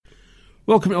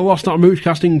Welcome to Lost Art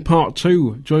Moochcasting Part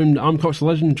 2. I'm Cox the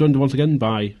Legend, joined once again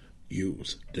by...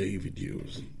 David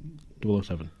Hughes.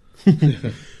 007.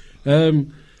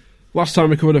 Last time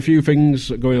we covered a few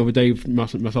things going over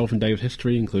myself and Dave's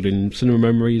history, including cinema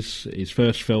memories, his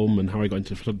first film, and how he got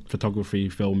into photography,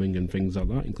 filming, and things like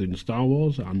that, including Star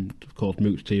Wars and, of course,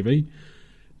 Mooch TV.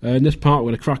 In this part, we're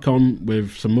going to crack on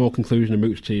with some more conclusion of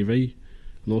Mooch TV,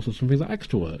 and also some things like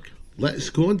extra work.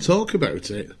 Let's go and talk about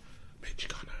it. Mitch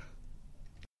Connor.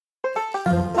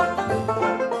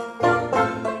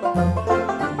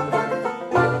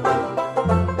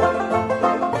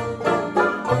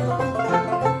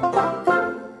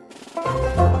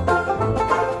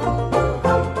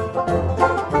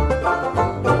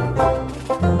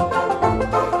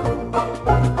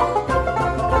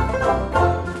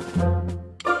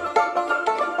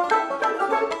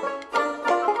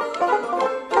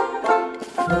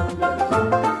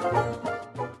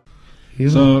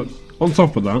 So, on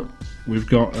top of that, we've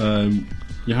got,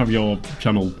 you have your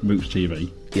channel, Mooch TV.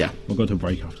 Yeah. We'll go to a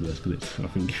break after this, because I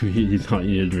think he's like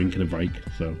you're drinking a break,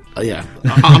 so... Yeah.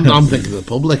 I'm thinking of the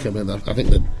public. I mean, I think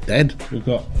they're dead. They've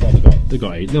got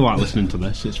 8. They like listening to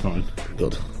this, it's fine.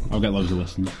 Good. I'll get loads of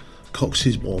listens.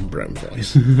 Cox's warm brown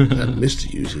voice and Mr.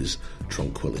 Hughes'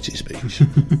 tranquility speech.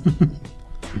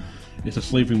 It's a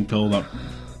sleeping pill that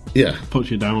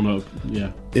puts you down.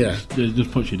 Yeah. It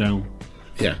just puts you down.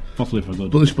 Yeah. Possibly for good.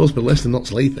 But they're supposed to be listening, not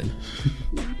sleeping.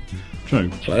 True.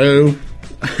 Hello.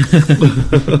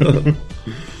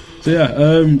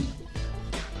 So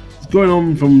going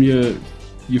on from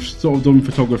you've sort of done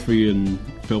photography and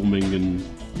filming, and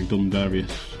you've done various...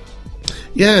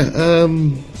 Yeah, I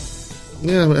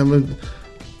mean,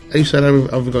 you said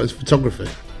I've got into photography.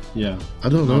 Yeah. I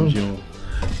don't know. How was your...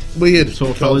 Weird.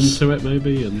 Sort of fell into it,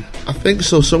 maybe? And I think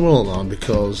so, somewhere along,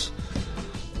 because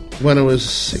when I was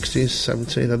 16,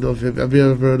 17, I don't know if have you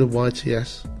ever heard of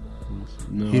YTS?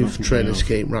 No, Youth Training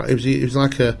Scheme, right? It was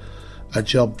like a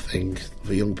job thing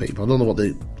for young people. I don't know what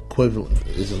the equivalent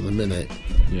is at the minute.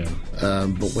 Yeah.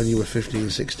 But when you were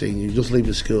 15, 16, you just leave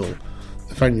the school.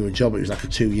 They found you a job. It was like a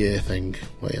 2-year thing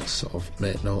where you had to sort of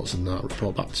make notes and that,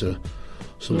 report back to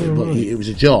somebody. Oh, but right. it was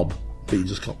a job, but you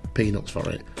just got peanuts for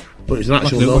it. But it was an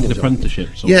actual like normal an job.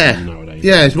 apprenticeship sort of thing nowadays.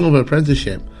 Yeah, it's more of an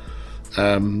apprenticeship.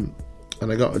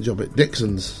 And I got a job at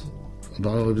Dixon's. But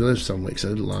I only lived some weeks. I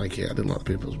didn't like it. I didn't like the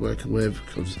people I was working with,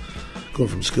 because going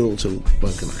from school to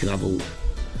working like an adult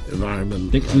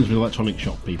environment. Dixon's with electronic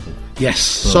shop people. Yes,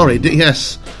 sorry,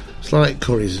 yes. It's like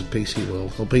Curry's and PC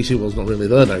World. Well, PC World's not really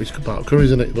there now. It's part of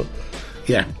Curry's, isn't it? But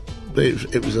yeah,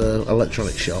 it was an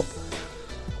electronic shop,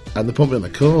 and they put me on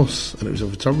the course, and it was a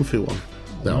photography one.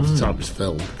 Now, the time was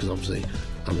film, because obviously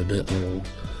I'm a bit old.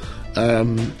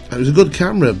 It was a good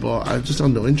camera, but I just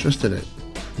had no interest in it.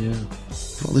 Yeah.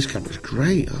 Well, this camera's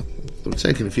great. I'm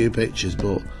taking a few pictures,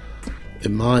 but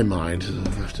in my mind, I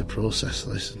have to process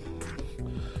this.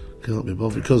 Can't be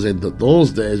bothered, because in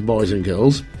those days, boys and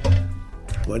girls,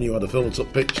 when you had a film and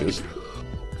took pictures,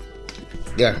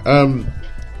 when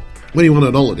you went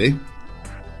on holiday,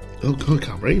 oh God, I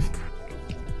can't breathe.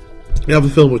 You have a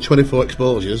film with 24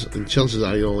 exposures, and chances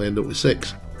are you only end up with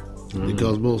 6,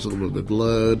 because most of them will be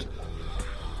blurred,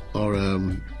 or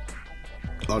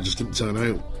just didn't turn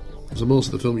out. So most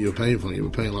of the film you were paying for, you were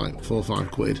paying like 4 or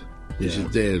 5 quid, which is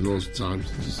dear most of the time,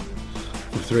 just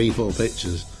for 3-4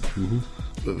 pictures. Mm-hmm.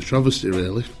 But it was travesty,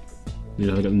 really.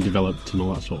 Yeah, getting developed and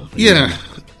all that sort of thing. Yeah,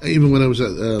 even when I was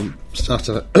at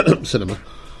Starter Cinema,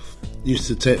 used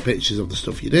to take pictures of the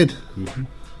stuff you did. Mm-hmm.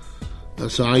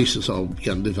 And so I used to sort of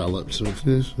get and develop. So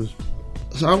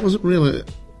I wasn't really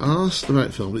asked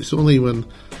about film. It's only when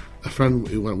a friend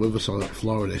who went with us on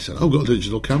Florida said, "Oh, I've got a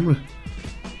digital camera."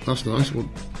 That's nice.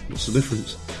 What's the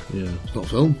difference? Yeah. It's not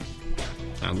film.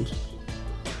 And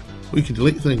we can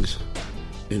delete things.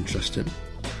 Interesting.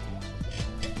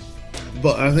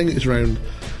 But I think it's around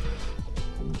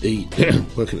the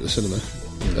working at the cinema.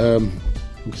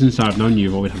 Since I've known you,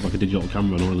 you've always had like a digital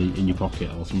camera normally in your pocket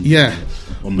or something. Yeah.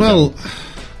 Well,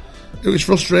 it was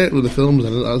frustrating with the films,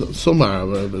 and somehow I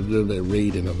was doing a bit of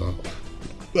reading and that.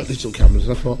 Got digital cameras,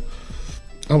 and I thought,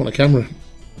 I want a camera.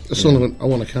 I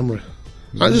want a camera.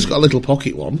 Mm-hmm. I just got a little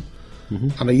pocket one,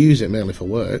 and I use it mainly for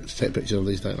work, to take pictures of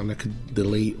these things, and I could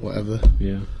delete whatever.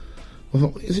 Yeah. I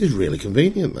thought, this is really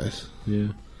convenient, this.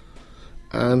 Yeah.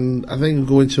 And I think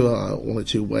going to one or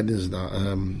two weddings that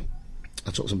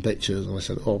I took some pictures, and I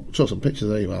said, "Oh, took some pictures,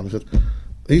 there you are." And I said,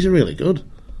 "These are really good."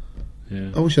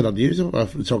 Yeah. I wish I'd used it for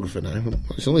photography now.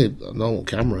 It's only a normal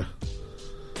camera.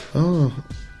 Oh,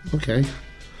 okay.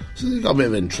 So they got a bit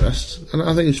of interest, and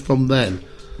I think it's from then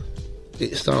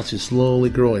it started slowly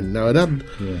growing. Now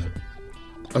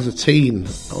as a teen,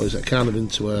 I was kind of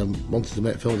into wanted to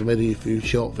make films. I made a few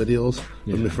short videos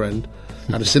with my friend.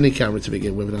 I had a cine camera to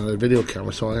begin with, and I had a video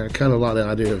camera, so I kind of liked the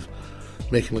idea of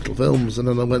making little films. And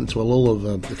then I went into a lull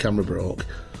of the camera broke,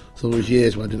 so there was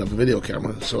years when I didn't have a video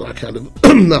camera, so I kind of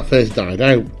that phase died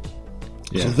out.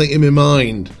 So I think in my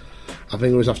mind, I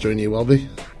think it was after a new hobby.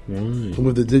 Right. And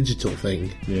with the digital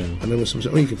thing, and then with some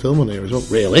you can film on here as well.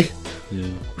 Really? Yeah.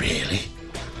 Really?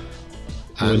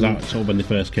 Was that sort of when they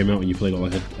first came out, when you played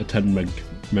like a 10 meg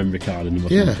memory card in them or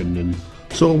something? And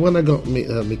so when I got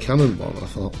my Canon one, I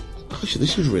thought, actually,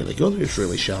 this is really good. It's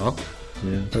really sharp.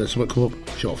 Yeah. And then something come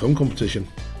up, short film competition.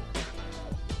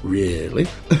 Really?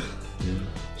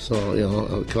 So,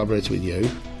 I collaborated with you.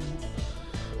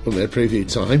 We made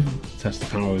preview time. Test the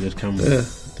power of this camera. Yeah.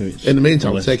 In the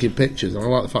meantime, we're taking pictures, and I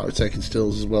like the fact we're taking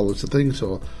stills as well as the thing,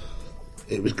 so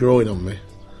it was growing on me.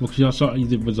 Well, because I saw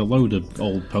there was a load of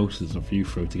old posters of you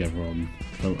threw together on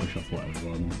Photoshop or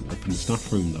whatever up in the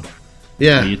staff room, though.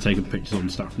 Yeah. You're taking pictures on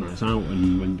staff nights out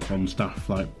and on staff,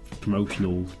 like,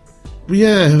 promotional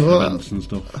events and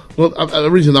stuff. Well,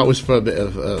 originally that was for a bit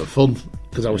of fun,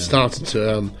 because I was starting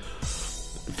to... in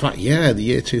fact, the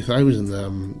year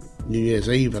 2000, New Year's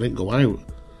Eve, I didn't go out.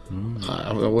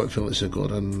 I weren't feeling so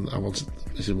good, and I wanted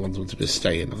to be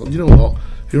staying. I thought, you know what?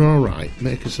 If you're all right,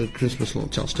 make us a Christmas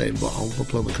lunch. I'll stay, but I'll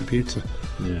play on the computer.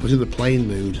 I was in the playing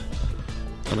mood,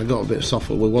 and I got a bit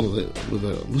software with one of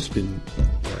it. Must have been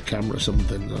a camera or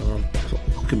something. And I thought,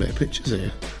 I can make pictures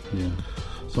here. Yeah.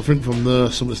 So I think from there,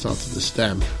 somebody started the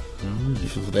STEM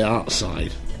for the art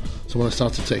side. So when I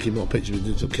started taking more pictures with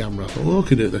digital camera, I thought, I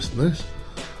can do this and this.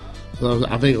 So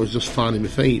I think it was just finding my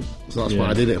feet. So that's why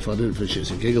I did it. If I did it for shits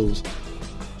and giggles.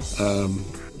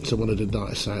 So when I did that,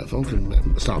 I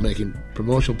started making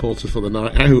promotional posters for the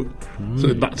night out.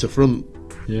 So back to front.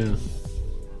 Yeah.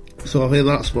 So I think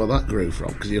that's where that grew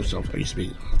from. Because I used to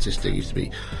be artistic, used to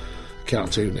be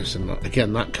cartoonist, and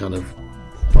again that kind of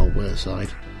fell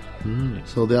wayside.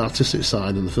 So the artistic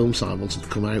side and the film side wanted to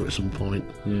come out at some point.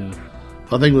 Yeah.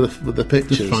 I think with the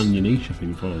pictures, just find your niche. I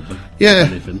think probably.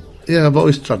 Anything. Yeah, I've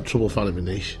always had trouble finding my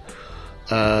niche.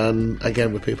 And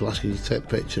again, with people asking you to take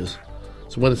pictures.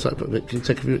 So when it's like, can you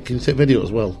take video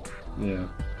as well? Yeah.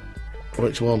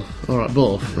 Which one? All right,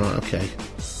 both. Right, okay.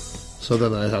 So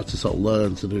then I have to sort of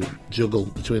learn to juggle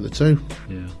between the two.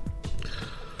 Yeah.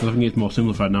 But I think it's more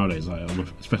simplified nowadays, like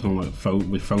especially on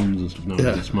with phones and stuff now,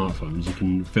 with smartphones, you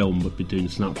can film but be doing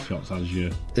snapshots as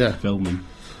you're filming.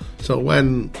 So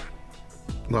when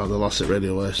the last at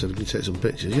Radio Air said, can you take some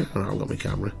pictures? Yeah, all right, I've got my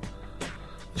camera.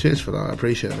 Cheers for that, I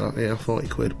appreciate that. Yeah, 40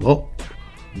 quid. What?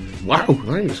 Wow,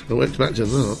 thanks. I won't expect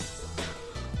that.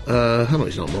 I know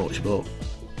it's not much, but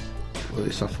at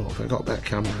least I thought if I got a better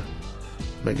camera,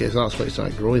 maybe that's where it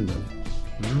started growing then.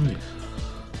 Right.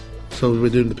 So we're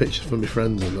doing the pictures for my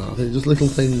friends and that. I think just little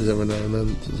things every now and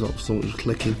then, something was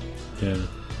clicking. Yeah.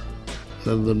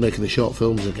 And then making the short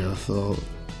films again, I thought,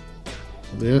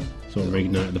 sort of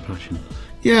reignited the passion.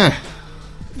 Yeah.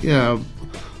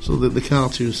 So the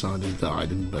cartoon side has died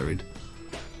and buried.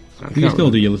 You still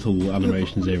do your little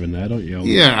animations here and there, don't you?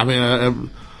 Yeah, I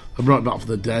mean, I brought Back for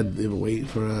the Dead the other week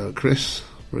for Chris,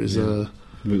 for his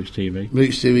Mooch TV.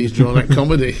 Mooch TV's drawn-out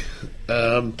comedy.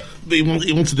 But he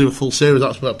wants to do a full series.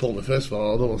 That's where I put me first of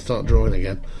all. I don't want to start drawing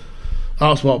again.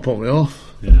 That's what put me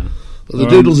off. Yeah. The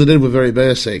doodles I did were very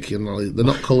basic, they're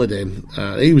not coloured in.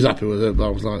 He was happy with it, but I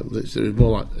was like, it was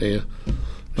more like here.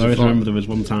 I remember there was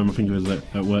one time, I think it was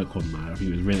at work one night, I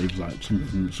think it was like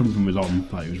something was on,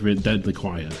 like it was really deadly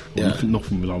quiet,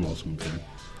 nothing was on or something.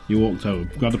 You walked over,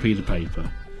 grabbed a piece of paper,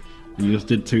 and you just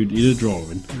did a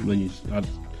drawing, and then you had,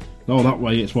 that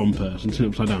way it's one person, turn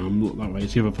upside down, look that way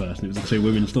it's the other person. It was the two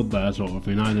women stood there sort of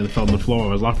thing. I nearly fell on the floor,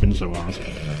 I was laughing so hard.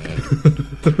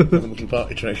 Little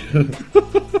party trick.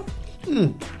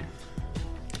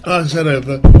 I said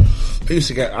I used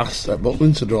to get asked at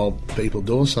Buckland to draw people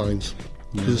door signs.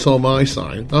 Because it's all my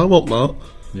sign. I want that.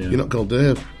 Yeah. You're not called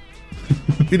Dave.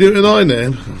 You do it in my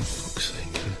name. Oh, fuck's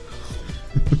sake.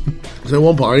 So at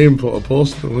one point I even put a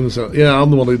poster and said, I'm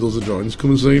the one who does the drawings,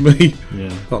 come and see me.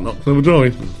 Yeah. Not for a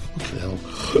drawing. Fucking hell.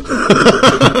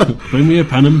 Bring me a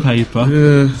pen and paper.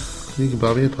 Yeah. You can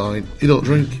buy me a pint. You don't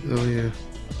drink. Oh yeah.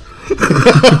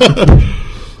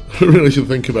 I really should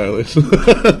think about this.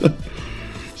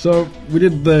 So we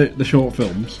did the short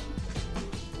films.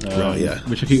 Right, yeah.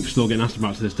 Which I keep still getting asked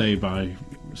about to this day by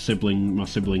my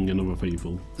sibling and other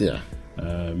people. Yeah.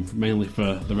 Mainly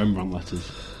for the Rembrandt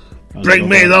letters. Bring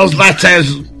me those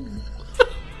letters!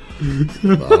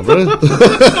 Barbara.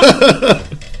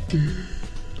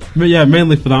 But yeah,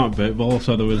 mainly for that bit, but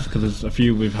also because there's a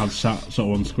few we've had sat sort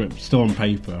of on script, still on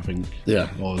paper, I think. Yeah.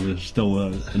 Or there's still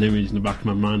an image in the back of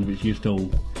my mind which you still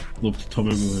love to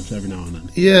torment me with every now and then.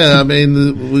 Yeah, I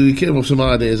mean, we came up with some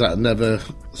ideas that I never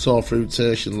saw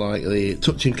fruition, like the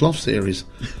Touching Cloth series.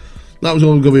 That was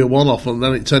only going to be a one-off, and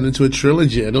then it turned into a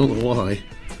trilogy. I don't know why.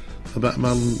 A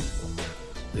Batman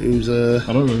who's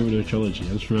I don't remember the trilogy.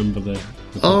 I just remember the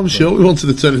I'm sure we wanted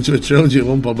to turn it into a trilogy at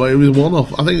one point, but it was a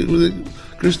one-off. I think it was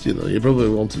Christian, though. You probably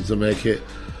wanted to make it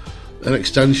an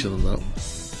extension of that.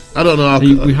 I don't know.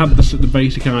 We had the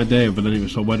basic idea, but then it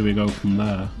was where do we go from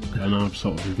there? And I've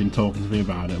sort of been talking to me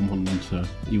about it and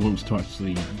he wants to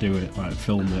actually do it, like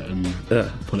film it and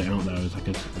put it out there as like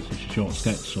a short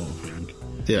sketch sort of thing.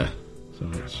 Yeah. So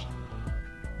it's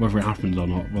whether it happens or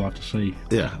not, we'll have to see.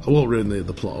 Yeah, I won't ruin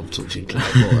the plot of Touching Cloth.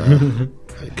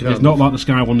 It's not like the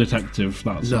Sky One Detective.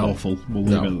 That's awful. We'll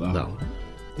leave it at that. No,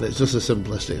 it's just a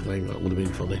simplistic thing that would have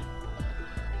been funny,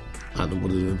 and it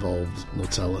would have involved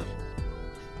Nutella.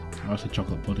 I said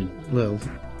chocolate pudding. Well,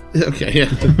 okay, yeah.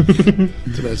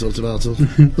 Tomato.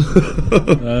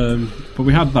 But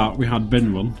we had that. We had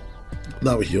Bin Run.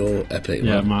 That was your epic.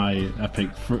 Yeah, man. my epic.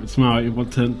 Somehow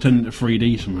it turned into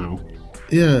 3D somehow.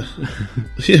 Yeah.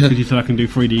 Because you said I can do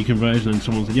 3D conversion, and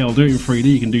someone said, "Yeah, I'll do it in 3D.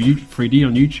 You can do 3D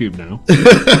on YouTube now."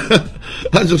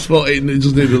 I just thought it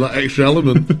just needed that extra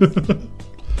element.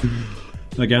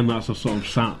 Again, that's a sort of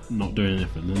sat not doing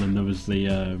anything. And then there was the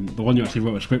one you actually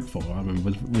wrote a script for. I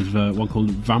remember was one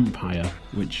called Vampire,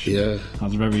 which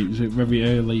has very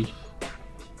early,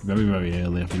 very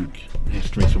early, I think,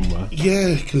 history somewhere.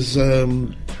 Yeah, because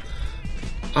I'm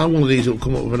one of these who'll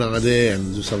come up with an idea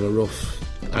and just have a rough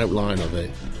outline of it.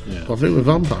 Yeah. But I think with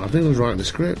Vampire, I think I was writing the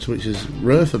script, which is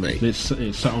rare for me. It's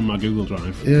sat on my Google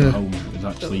Drive at home. It's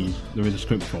actually, there is a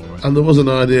script for it. And there was an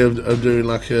idea of doing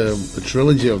like a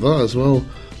trilogy of that as well,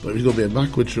 but it was going to be a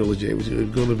backward trilogy. It was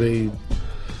going to be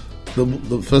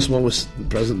the first one was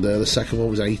present day, the second one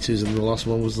was 80s, and the last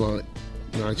one was like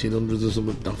 1900s or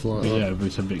something like that. Yeah, but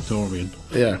it's a Victorian.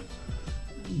 Yeah.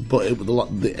 But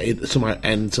it somehow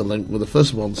end to link with the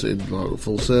first one, so in like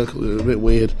full circle. It was a bit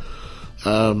weird.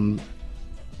 And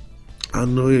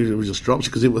we just dropped it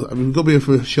because it was. I mean, we've got to be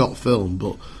for a short film,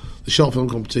 but the short film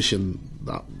competition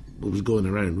that was going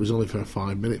around was only for a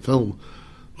 5-minute film.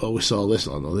 Well, we saw this.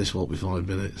 No, this won't be 5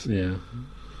 minutes. Yeah.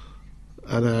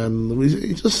 And then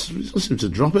we just seemed to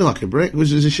drop it like a brick,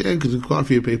 which is a shame because there's quite a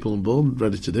few people on board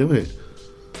ready to do it.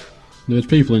 There's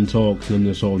people in talks, and then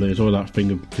there's all that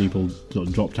thing of people sort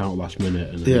of dropped out last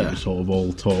minute, and then it was sort of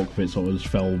all talk, but it sort of just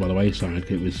fell by the wayside.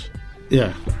 It was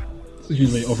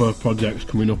usually other projects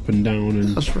coming up and down.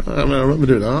 And that's right. I mean, I remember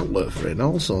doing artwork for it and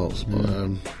all sorts,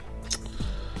 but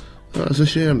it's a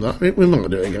shame that we might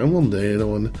do it again one day. You know,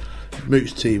 when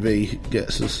Mooch TV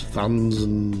gets us fans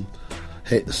and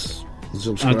hits.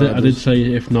 I did say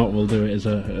if not, we'll do it as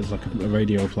like a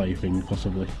radio play thing,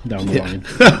 possibly down the line.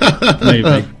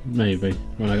 maybe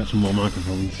when I get some more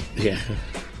microphones. Yeah.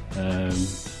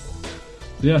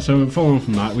 So following on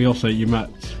from that,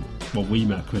 we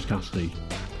met Chris Cassidy.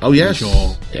 Oh yes,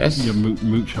 your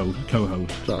Mooch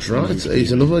co-host. That's right.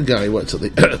 He's another guy who works at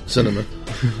the cinema.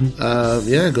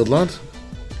 Good lad.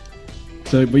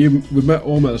 So, but we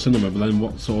all met at the cinema. But then,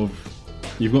 what sort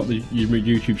of you've got your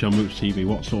YouTube channel Mooch TV?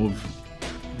 What sort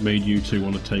of made you two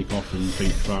want to take off and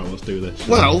think, right, let's do this?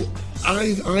 Well,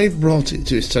 I brought it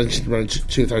to his attention around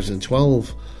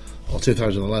 2012 or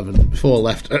 2011 before I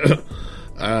left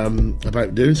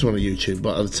about doing something on YouTube.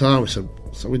 But at the time, we said,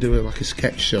 so we're doing like a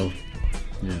sketch show.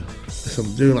 Yeah. So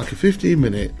I'm doing like a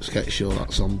 15-minute sketch show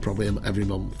that's on probably every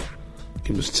month.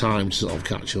 Give us time to sort of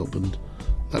catch up, and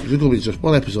that was going to be just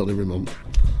one episode every month.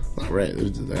 I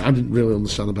didn't really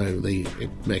understand about the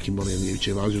making money on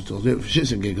YouTube. I was just doing it for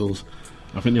shits and giggles.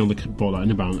 I think they only brought that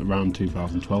in around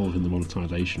 2012 in the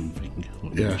monetisation thing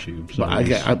on YouTube. So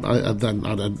but then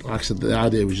like I said, the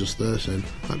idea was just there, saying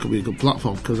that could be a good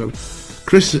platform because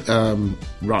Chris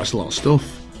writes a lot of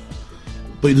stuff,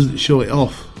 but he doesn't show it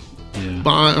off. Yeah.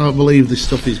 But I believe this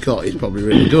stuff he's got is probably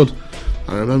really good.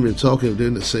 And I remember him talking of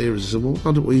doing the series. I said, well,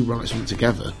 why don't we write something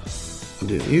together and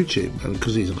do it on YouTube? And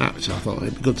because he's an actor, I thought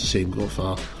it'd be good to see him go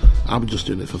far. I'm just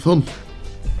doing it for fun.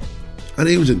 And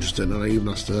he was interested, and I even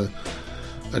asked a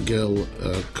girl,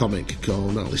 comic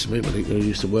called Natalie Smith, who I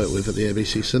used to work with at the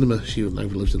ABC Cinema. She now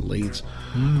lives in Leeds.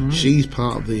 Right. She's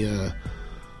part of the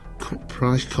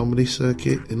Price Comedy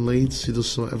Circuit in Leeds. She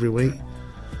does something every week.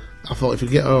 I thought if we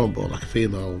get her on board, like a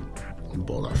female on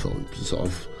board, I thought to sort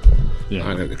of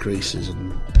iron out the creases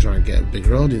and try and get a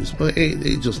bigger audience. But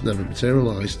it just never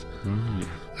materialised. Right.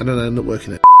 And then I ended up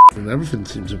working at and everything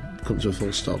seemed to come to a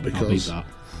full stop because... I'll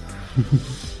beat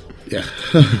that.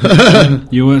 Yeah.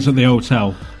 You worked at the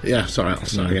hotel. Yeah, sorry, I'll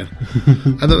start again.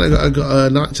 And then I got a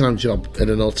nighttime job in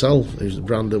an hotel. It was a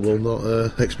brand that will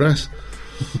not express,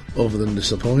 other than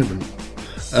disappointment.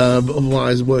 But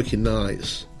otherwise, working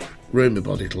nights, ruined my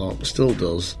body clock, still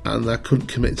does, and I couldn't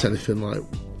commit to anything like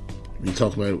you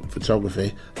talk about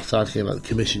photography. I started getting like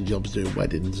commission jobs doing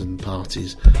weddings and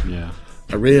parties. Yeah.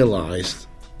 I realised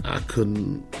I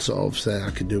couldn't sort of say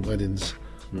I could do weddings.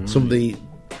 Right. Some of the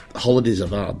holidays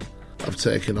I've had, I've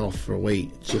taken off for a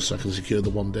week just so I can secure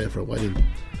the one day for a wedding.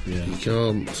 Yeah. You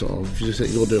can't sort of, if you just say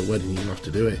you're going to do a wedding, you have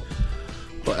to do it.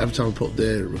 But every time I put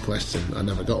day requests in, I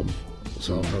never got them.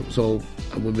 So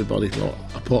and with my body clock,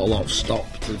 I put a lot of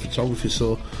stop to the photography.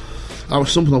 So that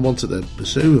was something I wanted to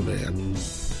pursue with it, and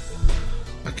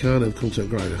I kind of come to a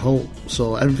grinding halt.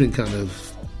 So everything kind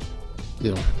of,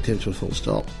 came to a full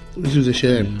stop, which was a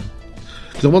shame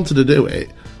because I wanted to do it,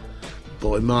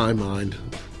 but in my mind,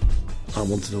 I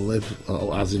wanted to live,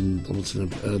 as in I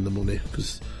wanted to earn the money,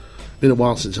 because it's been a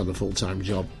while since I had a full-time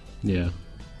job. Yeah.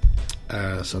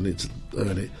 So I need to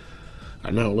earn it.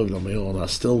 And now living on my own, I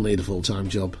still need a full-time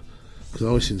job, because I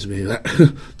always seem to be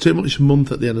too much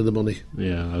month at the end of the money.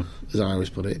 Yeah. As I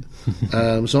always put it.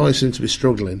 So I always seem to be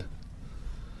struggling.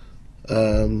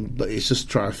 But it's just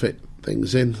trying to fit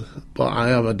things in. But I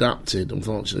have adapted,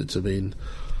 unfortunately, to being...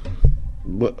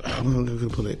 how am I going to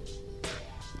put it?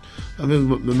 I've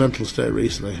been in the mental state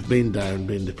recently, been down,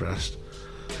 been depressed.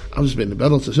 I've just been in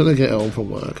bed. As soon as I get home from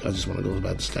work, I just want to go to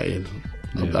bed and stay in.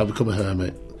 I've become a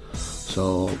hermit.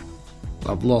 So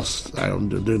I've lost out on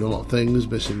doing a lot of things,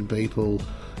 missing people,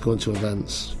 going to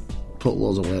events, put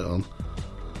loads of weight on.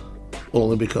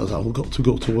 Only because I've got to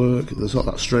go to work. There's not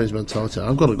that strange mentality.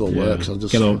 I've got to go work. So I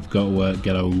just get up, go to work,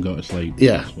 get home, go to sleep.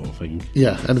 Yeah, sort of thing.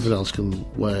 Yeah, anything else can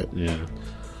wait. Yeah,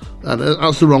 and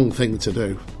that's the wrong thing to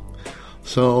do.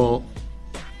 So,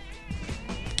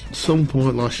 some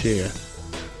point last year,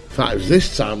 in fact, it was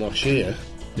this time last year.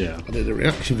 Yeah, I did a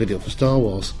reaction video for Star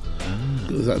Wars.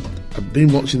 Because I've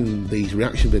been watching these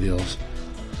reaction videos.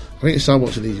 I think I started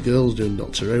watching these girls doing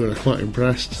Doctor Who, and I'm quite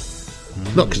impressed.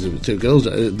 Not because there were two girls,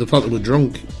 the fact they were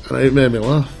drunk, and it made me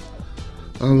laugh.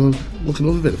 And I'm looking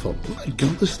over it, I thought, oh my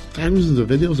god, there's thousands of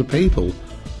videos of people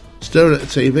staring at the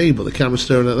TV, but the camera's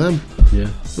staring at them. Yeah.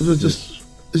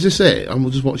 Is this it? And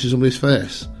we're just watching somebody's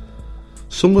face.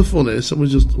 Some were funny, some were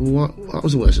just, that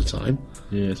was a waste of time.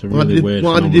 Yeah, it's a really weird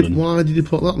phenomenon. Why did you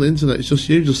put that on the internet? It's just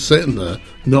you just sitting there,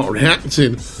 not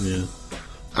reacting. Yeah.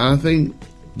 I think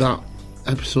that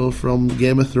episode from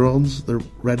Game of Thrones, the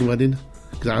Red Wedding,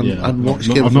 because I've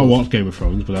not watched Game of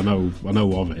Thrones, but I know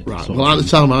of it. Right. Well, at the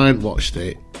time I hadn't watched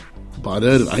it, but I'd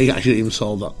heard of it. I actually even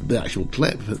saw the actual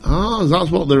clip.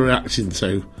 That's what they're reacting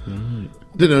to. Right.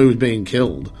 I didn't know who was being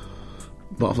killed,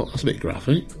 but I thought that's a bit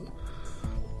graphic.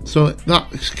 So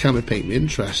that kind of piqued my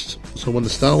interest. So when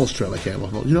the Star Wars trailer came, I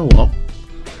thought, you know what,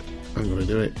 I'm going to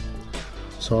do it.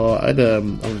 So I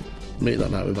would meet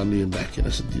that night with Andy and Becky, and I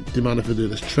said, do you mind if I do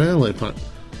this trailer? In fact,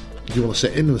 do you want to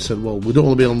sit in? And I said, well, we don't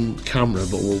want to be on camera,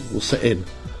 but we'll sit in.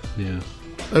 Yeah.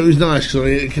 And it was nice because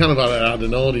it kind of had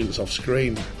an audience off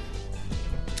screen.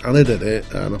 And I did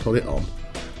it, and I put it on.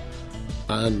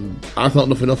 And I thought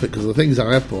nothing of it, because the things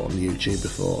I have put on YouTube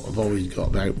before, I've always got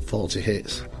about 40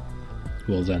 hits.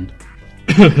 World's End.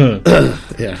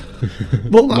 Yeah.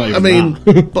 Well, I mean,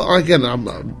 but again, I'm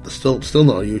still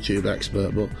not a YouTube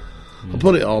expert, but I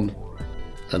put it on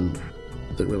and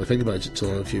didn't really think about it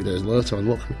until a few days later. And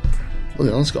look,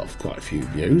 it's got quite a few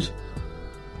views.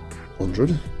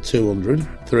 100,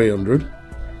 200, 300.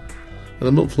 And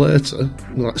a month later,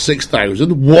 like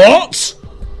 6,000. What?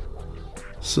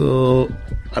 So,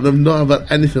 and I've not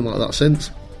had anything like that since.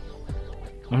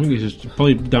 I think it's just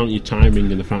probably down to your timing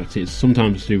and the fact it's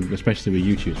sometimes to do, especially with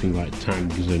YouTube, things like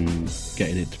tags and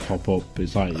getting it to pop up.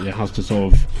 It's like it has to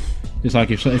sort of. It's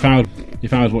like if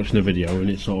I was watching a video and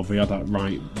it's sort of you had that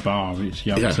right bar, you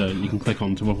can click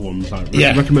on to other ones like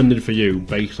recommended for you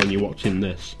based on you watching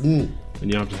this, and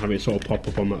you have to have it sort of pop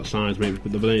up on that size. Maybe,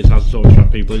 but then it has to sort of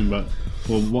attract people in. But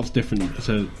well, what's different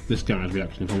to this guy's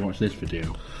reaction if I watch this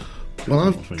video? Well,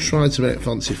 I've tried to make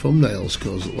fancy thumbnails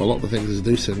because a lot of the things I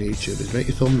do see on YouTube is make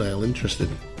your thumbnail interesting.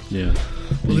 Yeah.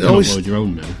 Well, you can upload your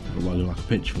own now. Upload like a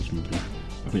picture or something.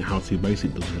 I think How To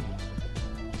Basic does it.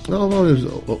 No, I've always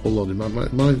uploaded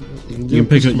mine. You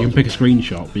can pick a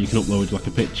screenshot, but you can upload like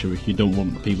a picture if you don't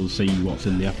want people to see what's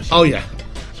in the episode. Oh yeah.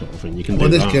 Sort of thing. You can. Well,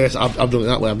 in this case, I've done it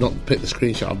that way. I've not picked the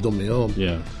screenshot. I've done my own.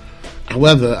 Yeah.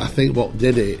 However, I think what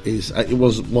did it is it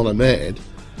was one I made.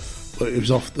 But it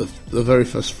was off the very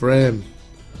first frame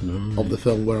of the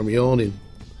film where I'm yawning.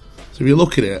 So if you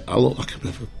look at it, I look like a bit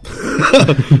of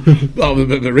That was a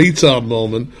bit of a retard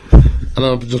moment. And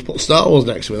I've just put Star Wars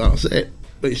next to it, that's it.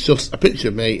 But it's just a picture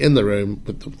of me in the room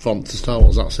with the font to Star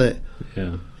Wars, that's it.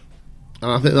 Yeah.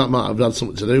 And I think that might have had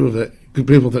something to do with it. Because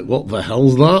people think, what the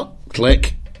hell's that?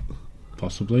 Click.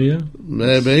 Possibly, yeah.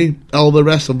 Maybe. All the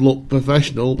rest have looked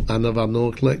professional and have had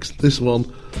no clicks. This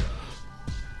one...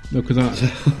 No, because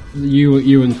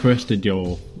you and Chris did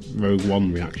your Rogue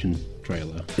One reaction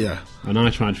trailer. Yeah. And I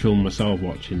tried to film myself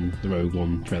watching the Rogue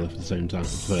One trailer for the same time, the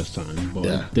first time, but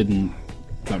it didn't.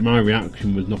 Like, my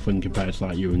reaction was nothing compared to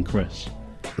like you and Chris.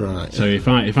 Right. So if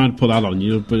I'd put that on,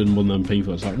 you'd been one of them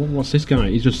people that's like, what's this guy?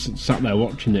 He's just sat there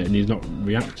watching it and he's not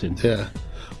reacting. Yeah.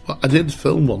 Well, I did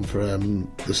film one for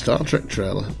the Star Trek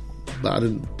trailer, but I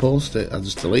didn't post it. I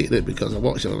just deleted it because I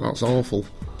watched it and that's awful.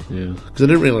 Yeah. Because I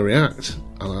didn't really react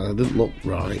and I didn't look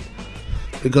right.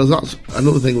 Because that's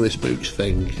another thing with this Mooch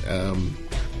thing.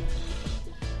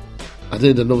 I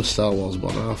did another Star Wars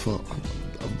one and I thought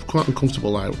I'm quite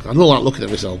uncomfortable now. I don't like looking at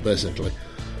myself basically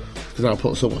because I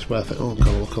put so much work. I think, oh, I'm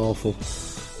going to look awful.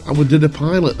 And we did a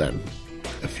pilot then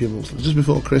a few months just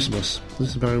before Christmas. This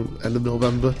is about end of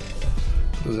November.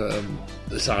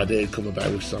 This idea had come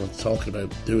about. We started talking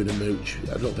about doing a Mooch.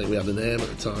 I don't think we had a name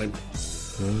at the time.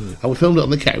 And we filmed it on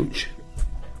the couch.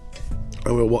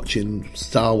 And we were watching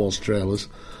Star Wars trailers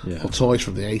or toys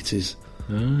from the 80s.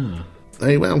 And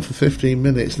it went on for 15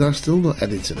 minutes and I've still not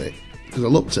edited it. Because I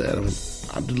looked at it and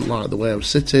I didn't like the way I was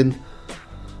sitting.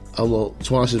 I looked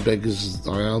twice as big as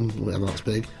I am, and that's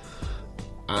big.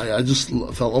 I just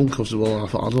felt uncomfortable and I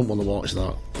thought, I don't want to watch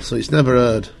that. So it's never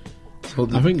heard. So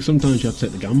I think sometimes you have to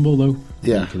take the gamble though.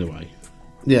 Yeah. Take it away.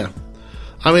 Yeah.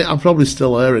 I mean, I'll probably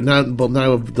still air it now, but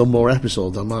now I've done more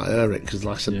episodes, I might air it, because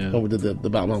like I said, when we did the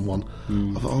Batman one,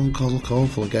 I thought, oh God, look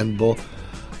awful again, but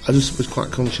I just was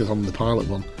quite conscious on the pilot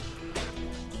one.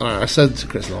 And I said to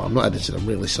Chris, no, I'm not editing, I'm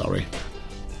really sorry.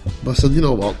 But I said, you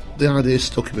know what, the idea's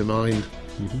stuck in my mind.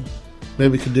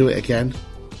 Maybe we could do it again.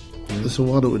 They said,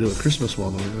 why don't we do a Christmas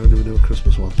one? Why do we do a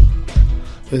Christmas one?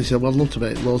 And he said, well, I'd love to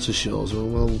make loads of shows.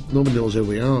 Well, nobody knows who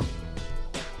we are.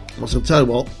 I said, tell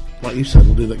you what, like you said,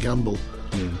 we'll do that gamble.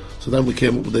 So then we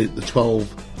came up with the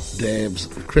 12 days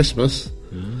of Christmas.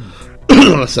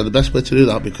 I said, the best way to do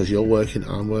that, because you're working,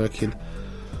 I'm working,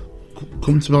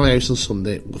 come to my house on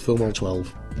Sunday, we'll film all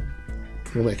 12.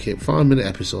 We'll make it 5-minute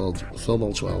episodes, we'll film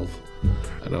all 12,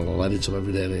 and then we'll edit them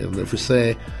every day. And if we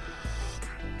say,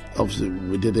 obviously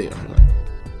we did it,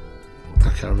 I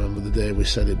can't remember the day we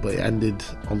said it, but it ended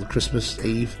on the Christmas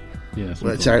Eve. Yeah,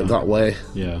 where it's out that way,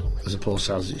 as opposed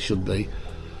to as it should be.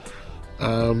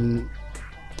 And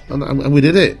we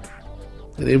did it.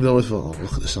 And even though I thought, oh,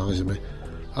 look at the size of me,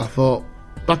 I thought,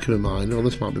 back in my mind,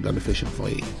 this might be beneficial for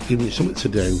you. Giving you something to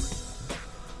do,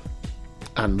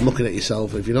 and looking at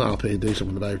yourself, if you're not happy, do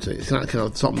something about it. It's that kind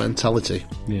of top mentality.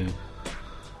 Yeah.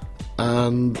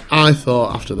 And I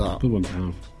thought after that, good one to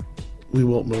have. We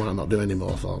might not do any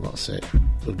more. I thought, that's it,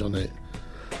 we've done it.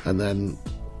 And then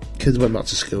kids went back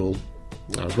to school.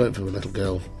 I was waiting for my little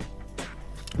girl.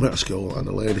 Went to school, and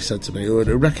a lady said to me, who I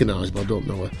recognised but I don't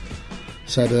know her,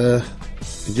 said,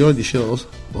 enjoyed your shows.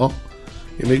 What?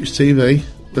 You Mooch TV?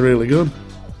 They're really good.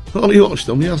 Oh, you watched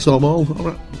them? Yeah, I saw them all.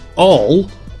 All?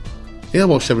 Yeah, I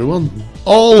watched every one.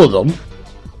 All of them?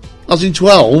 As in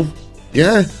 12?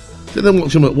 Yeah. Didn't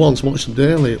watch them at once, watched them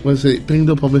daily. When it pinged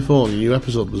up on my phone, a new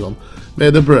episode was on,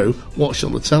 made a brew, watched it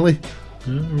on the telly.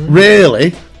 Right.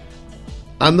 Really?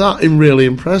 And that really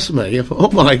impressed me. I thought,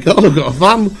 oh my God, I've got a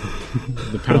fan.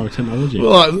 The power of technology.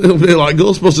 It'll be like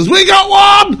Ghostbusters. We got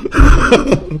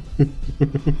one!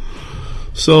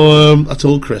 So I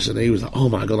told Chris, and he was like, oh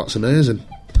my God, that's amazing.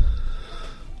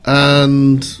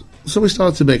 And so we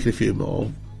started making a few more.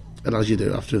 And as you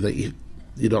do, after that, you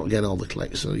don't get all the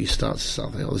clicks, so you start to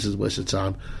think, oh, this is a waste of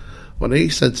time. When he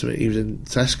said to me, he was in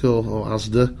Tesco or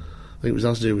Asda, I think it was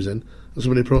Asda he was in, and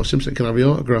somebody approached him and said, can I have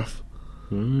your autograph?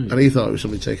 Right. And he thought it was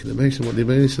somebody taking the mic. And what do you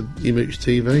mean? He said, you Mooch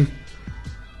TV.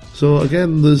 So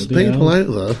again, there's people out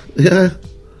there. Yeah.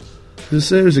 There's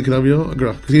seriously, can I have your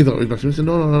autograph? Because he thought he was back to me. He said,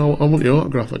 no, I want your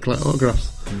autograph. I collect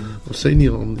autographs. I've seen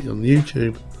you on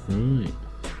YouTube. Right.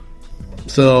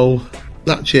 So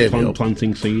that cheered me up.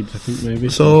 Planting seeds, I think, maybe.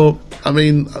 So, I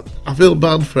mean, I feel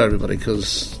bad for everybody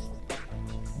because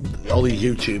all these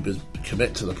YouTubers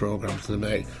commit to the programmes and they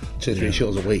make 2-3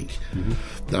 shows a week.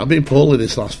 Now, I've been poorly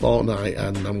this last fortnight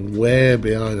and I'm way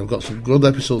behind. I've got some good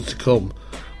episodes to come,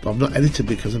 but I've not edited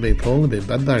because I've been poorly, been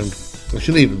bedbound. I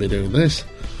shouldn't even be doing this.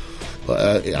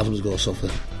 But Adam's going to suffer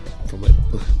from it.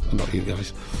 Not you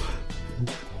guys.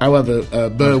 However,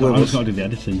 bear with us. I've got to do the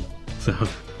editing, so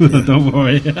don't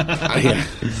worry.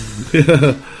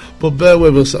 Yeah. But bear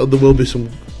with us, there will be some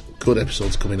good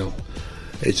episodes coming up.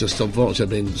 It's just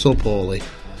unfortunately I've been so poorly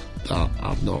that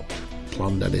I've not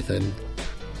planned anything.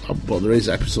 But there is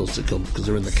episodes to come because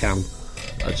they're in the can.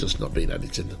 I've just not been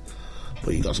editing.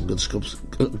 But you got some good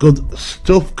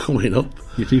stuff coming up.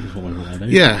 Your teeth are falling out there, don't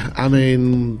you? Yeah, I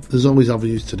mean, there's always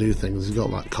avenues to do things. You've got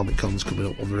like Comic Cons coming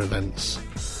up, other events.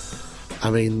 I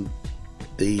mean,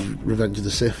 the Revenge of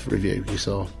the Sith review you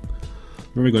saw.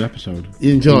 Very good episode.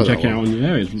 You enjoyed that? Check it out on your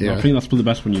areas. Yeah. I think that's probably the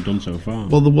best one you've done so far.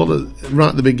 Well, the one right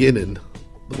at the beginning,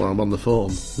 when I'm on the phone,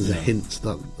 there's a hint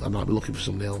that I might be looking for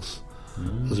somebody else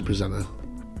as a presenter.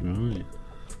 Right.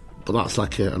 But that's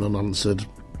like an unanswered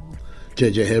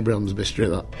J.J. Abrams mystery,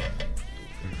 that.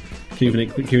 Keeping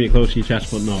it close to your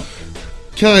chest, but not.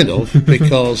 Kind of,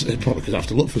 because it probably could have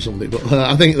to look for somebody. But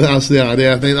I think that's the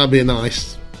idea. I think that'd be a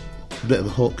nice bit of a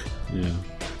hook. Yeah.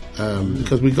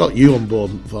 Because we've got you on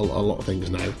board for a lot of things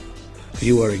now.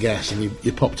 You were a guest and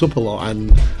you popped up a lot,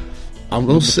 and I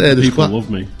must say there's people love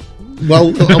me.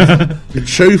 Well,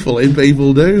 truthfully,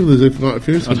 people do. There's quite a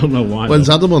few. I don't know why. When's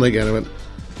Adam on again? I went,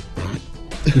 right.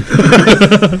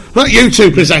 Not you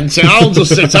two presenting. I'll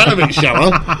just sit out of it,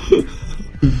 shall I?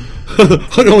 I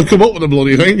can only come up with a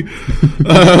bloody thing.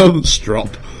 Strop.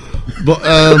 But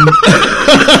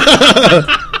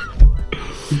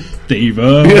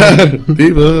Diva. Yeah,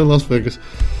 Diva, Las Vegas.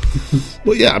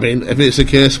 But yeah, I mean, if it's a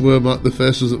case where the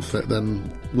first doesn't fit,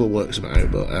 then we'll work something out.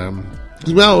 But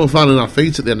because we are finding our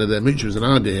feet at the end of the day, Mitch was an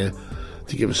idea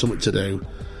to give us something to do,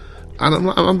 and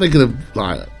I'm thinking of,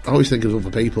 like, I always think of other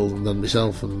people than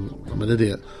myself, and I'm an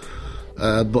idiot.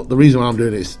 But the reason why I'm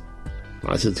doing it is,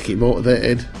 like I said, to keep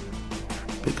motivated,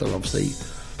 because obviously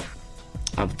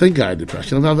I think I had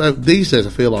depression. These days I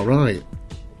feel alright.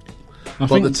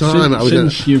 But at the time,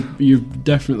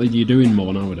 you're doing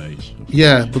more nowadays.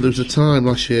 Yeah, but there was a time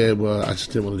last year where I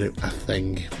just didn't want to do a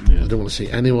thing. Yeah. I didn't want to see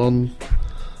anyone.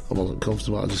 I wasn't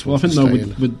comfortable. I just wanted to stay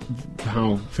in. With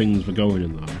how things were going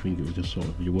in that, I think it was just sort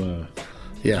of you were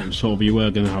going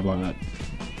to have like that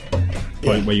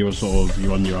point where you were sort of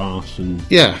you're on your arse and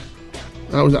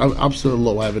I was absolutely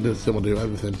low evidence. Didn't want to do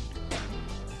everything.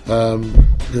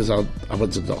 Because I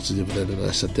went to the doctor the other day and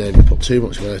I said, Dave, you put too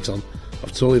much weight on.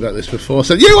 I've told you about this before. I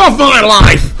said, you have my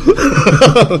life!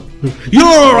 You're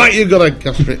alright, you've got a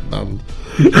gastric band.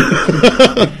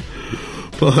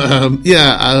 But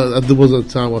there was a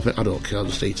time where I think, I don't care, I'll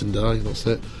just eat and die, that's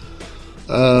it.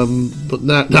 But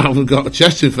now I've got a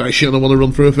chest infection and I want to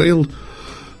run through a field.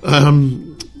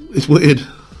 It's weird.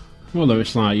 Well, though,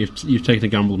 it's like you've taken a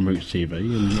gamble on Mooch TV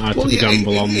and I took a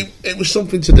gamble on... It was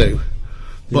something to do.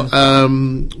 But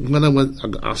when I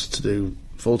got asked to do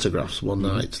photographs one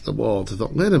night to the wall, I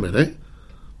thought, wait a minute,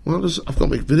 I've got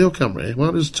my video camera here, why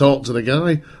don't I just talk to the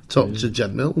guy, to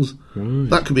Jed Mills? Right.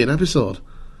 That could be an episode.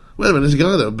 Wait a minute, there's a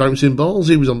guy there bouncing balls,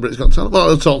 he was on Britain's Got Talent, well,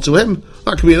 I'll talk to him,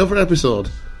 that could be another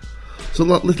episode. So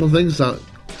little things start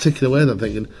ticking away, and I'm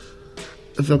thinking,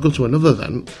 if I go to another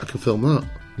event, I can film that.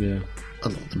 Yeah.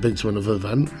 I've been to another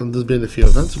event, and there's been a few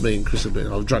events with me and Chris have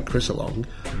been, I've dragged Chris along,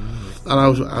 and I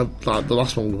like the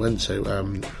last one we went to,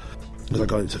 I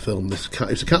got him to film this it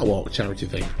was a catwalk charity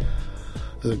thing.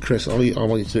 And then Chris, all I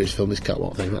want you to do is film this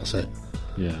catwalk thing, that's it.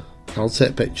 Yeah. I'll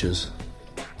take pictures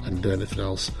and do anything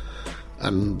else.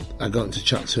 And I got him to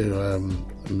chat to an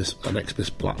ex-Miss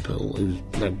Blackpool who's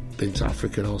now been to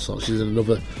Africa and all sorts. She's in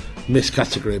another Miss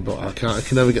category, but I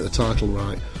can never get the title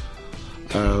right.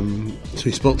 So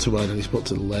he spoke to her and he spoke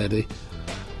to the lady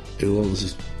who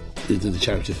did the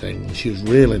charity thing. And she was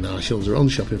really nice. She owns her own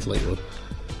shop in Fleetwood.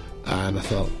 And I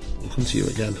thought, I'll come to you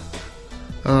again.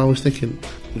 And I was thinking,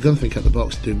 we've got to think out the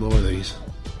box to do more of these.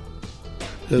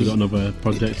 You got another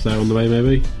project there on the way,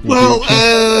 maybe?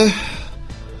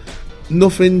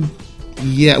 Nothing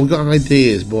yet. We've got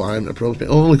ideas, but I haven't approached it.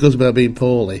 Only because about being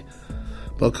poorly.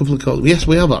 But a couple of calls. Yes,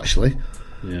 we have actually.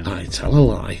 Yeah. I tell a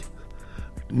lie.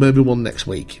 Maybe one next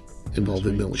week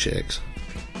involving milkshakes.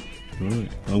 Right.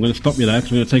 Well, I'm going to stop you there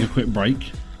because we're going to take a quick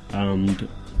break, and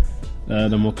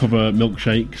then we'll cover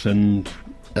milkshakes and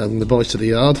the boys to the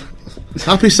yard.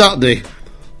 Happy Saturday.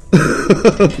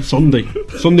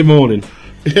 Sunday morning.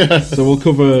 Yeah. So we'll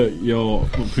cover your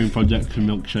upcoming projects and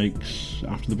milkshakes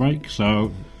after the break.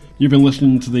 So you've been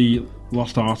listening to the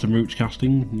Lost Art of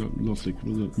Moochcasting.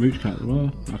 Moochcast.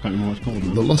 Well, I can't remember what it's called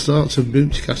now. The Lost Art of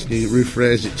Moochcasting. You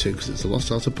rephrased it too because it's the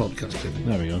Lost Art of Podcasting.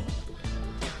 There we go.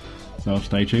 So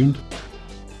stay tuned.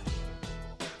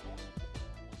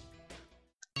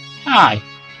 Hi,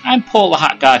 I'm Paul the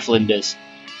Hat Guy Flinders,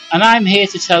 and I'm here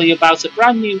to tell you about a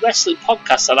brand new wrestling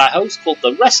podcast that I host called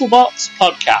the WrestleBots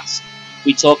Podcast.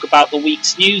 We talk about the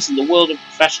week's news in the world of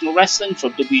professional wrestling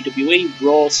from WWE,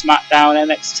 Raw, SmackDown,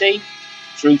 NXT,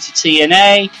 through to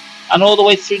TNA, and all the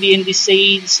way through the indie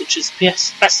scenes such as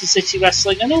Preston City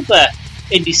Wrestling and other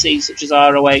indie scenes such as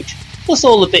ROH, plus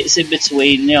all the bits in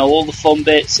between, you know, all the fun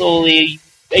bits, all the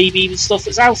maybe stuff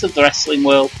that's out of the wrestling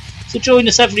world. So join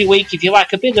us every week if you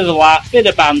like a bit of a laugh, a bit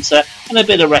of banter, and a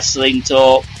bit of wrestling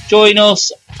talk. Join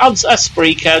us on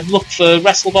Spreaker, look for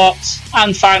WrestleBots,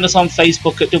 and find us on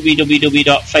Facebook at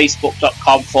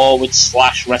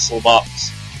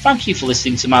www.facebook.com/WrestleBots. Thank you for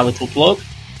listening to my little plug,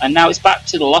 and now it's back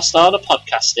to the Lost Art of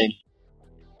Podcasting.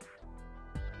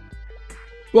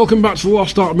 Welcome back to the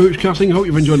Lost Art of Moochcasting. Hope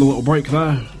you've enjoyed a little break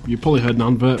there. You probably heard an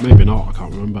advert, maybe not, I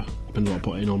can't remember. Depends what I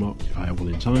put in or not, if I have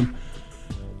one in time.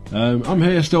 I'm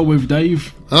here still with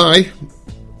Dave. Hi.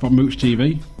 From Mooch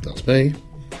TV. That's me.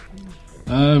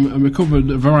 And we covered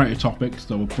a variety of topics,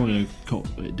 so we're probably going to cut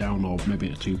it down or maybe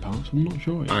into 2 parts, I'm not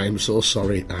sure. I'm so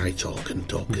sorry, I talk and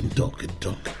talk and talk and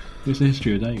talk. It's the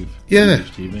history of Dave. Yeah.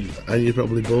 Mooch TV. And you're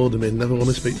probably bored of me and never want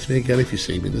to speak to me again if you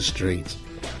see me in the street.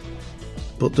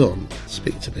 But don't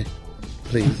speak to me.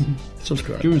 Please,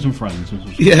 subscribe. Give me some friends and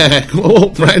subscribe. Yeah, come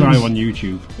on, friends. Subscribe on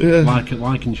YouTube. Yeah. Like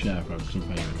and share, folks, and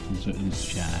favourite and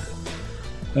share.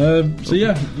 So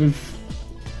yeah,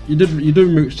 you're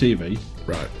doing Mooch TV.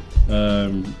 Right.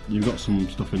 You've got some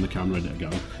stuff in the can ready to go.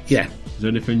 Yeah. Is there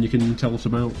anything you can tell us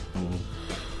about? Or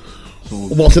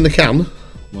sort of, What's in the can?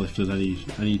 well, if there's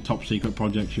any top secret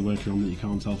projects you're working on that you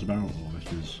can't tell us about, or if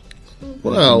there's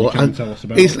Well, you can tell us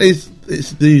about. it's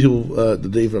the usual the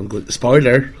Diva I'm good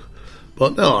spoiler,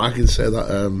 but no, I can say that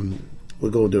we're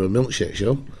going to do a milkshake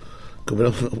show. Coming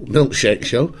up, milkshake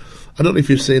show. I don't know if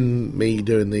you've seen me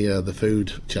doing the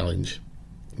food challenge.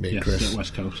 Me and Yes, Chris. at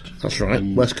West Coast. That's right,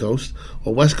 West Coast.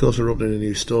 Well, West Coast are opening a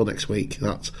new store next week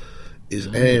that is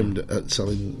aimed at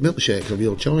selling milkshakes of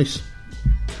your choice.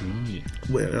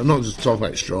 Right. I'm not just talking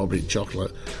about strawberry and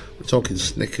chocolate. We're talking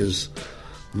Snickers,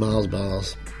 Mars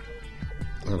bars.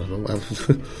 I don't know.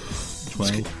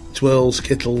 12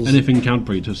 Skittles. Anything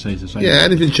Cadbury to say the same. Yeah,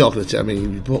 anything chocolate. I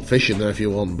mean, you put fish in there if you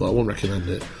want, but I won't recommend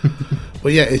it.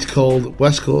 But yeah, it's called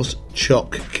West Coast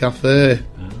Choc Cafe.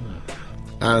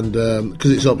 And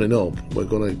because it's opening up, we're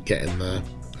going to get in there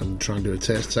and try and do a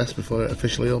taste test before it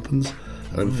officially opens,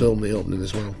 and film the opening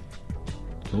as well.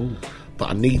 Cool. But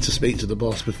I need to speak to the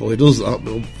boss before he does that.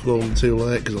 But I'm going too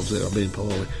late because obviously I'm being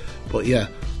poorly. But yeah,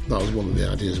 that was one of the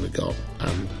ideas we got,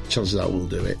 and chances are we'll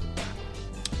do it.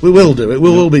 We will do it. We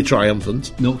will be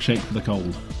triumphant. Milkshake for the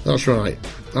cold. That's right.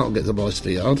 That'll get the boys to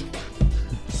the yard.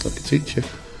 I can teach you.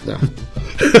 No.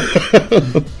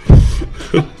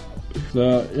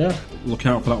 So yeah, look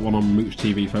out for that one on Mooch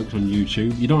TV, folks, on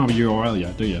YouTube. You don't have a URL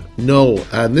yet, do you? No,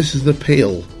 and this is the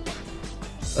appeal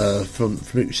from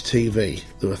Mooch TV.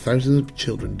 There are thousands of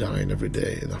children dying every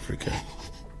day in Africa.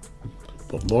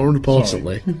 But more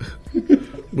importantly,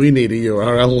 we need a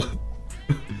URL.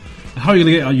 How are you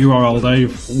going to get that URL,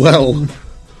 Dave? Well,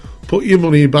 put your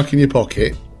money back in your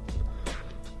pocket.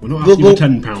 We're not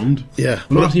asking for £10. Yeah.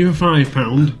 We're not asking you for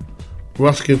 £5. We're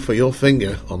asking for your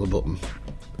finger on the button.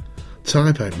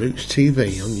 Type out Mooch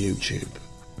TV on YouTube.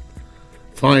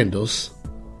 Find us,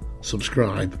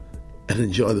 subscribe, and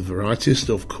enjoy the variety of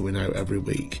stuff coming out every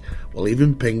week. We'll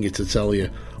even ping you to tell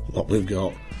you what we've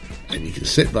got, and you can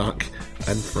sit back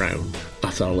and frown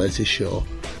at our latest show.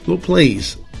 But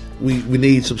please, we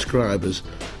need subscribers.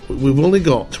 We've only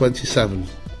got 27.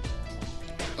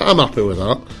 I'm happy with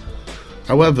that.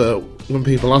 However, when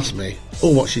people ask me,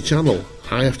 oh, what's your channel?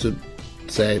 I have to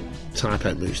say, type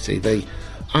out Mooch TV.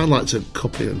 I like to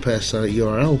copy and paste a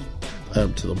URL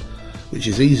to them, which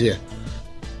is easier.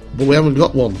 But we haven't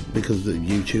got one because of the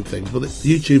YouTube thing. But the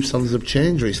YouTube standards have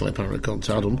changed recently, apparently, according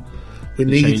to Adam. It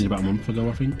changed about a month ago,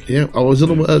 I think. Yeah, I was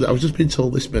unaware. I was just being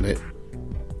told this minute.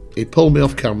 He pulled me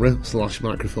off camera /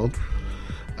 microphone,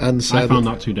 and said, I found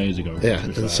that 2 days ago. Yeah,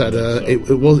 and said it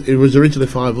was originally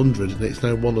 500 and it's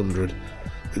now 100.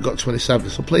 We've got 27.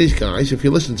 So please, guys, if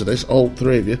you listen to this, all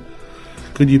three of you,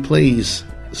 could you please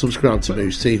subscribe to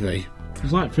Mooch TV?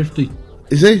 It's like 50.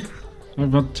 Is he?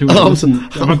 I've had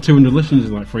 200 listens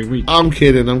in like 3 weeks. I'm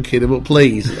kidding, but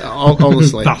please,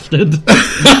 honestly. Bastard.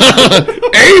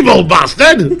 Evil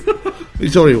bastard!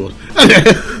 Victoria would.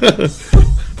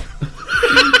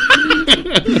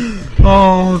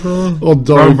 Oh,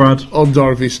 God. On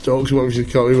Dorothy Stokes, what was she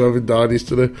called? Whoever died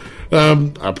yesterday.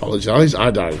 I apologise,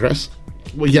 I digress.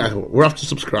 Well, yeah, we're after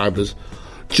subscribers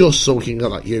just so we can get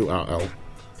that URL,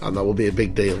 and that will be a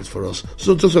big deal for us.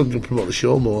 So just so we can promote the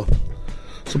show more.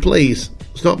 So please,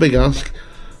 it's not a big ask.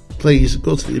 Please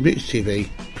go to the Mooch TV,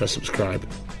 press subscribe.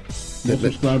 More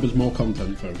subscribers, more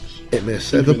content, folks. It may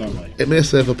save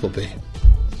a puppy.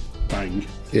 Bang.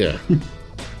 Yeah.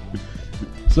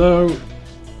 So,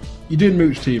 you're doing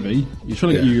Mooch TV, you're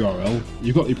trying to get your URL,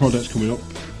 you've got your projects coming up.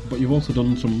 But you've also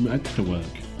done some extra work,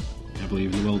 I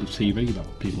believe, in the world of TV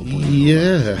that people play.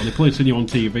 Yeah. Well, they probably seen you on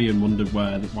TV and wondered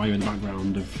why you're in the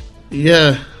background of...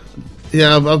 Yeah.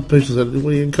 Yeah, I've people said,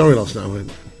 "Were you in Coriolis now?" I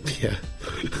went, yeah.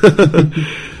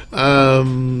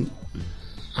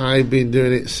 I've been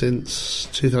doing it since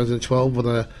 2012 when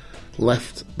I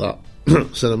left that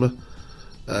cinema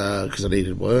because I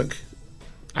needed work.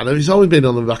 And it's always been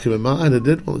on the back of my mind. I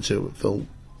did want to film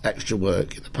extra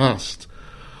work in the past.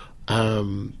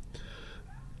 And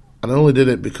I only did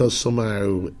it because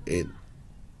somehow it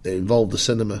involved the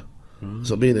cinema.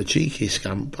 So being a cheeky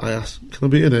scamp, I asked, "Can I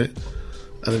be in it?"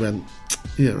 And they went,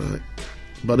 "Yeah, right."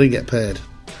 But I didn't get paid.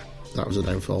 That was a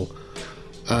downfall.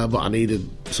 But I needed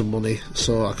some money,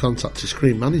 so I contacted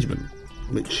Screen Management,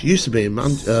 which used to be in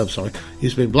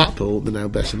Blackpool. They're now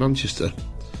based in Manchester.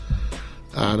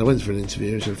 And I went for an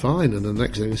interview. He said, "Fine." And the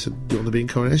next thing he said, "Do you want to be in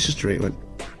Coronation Street?" I went,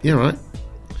 "Yeah, right."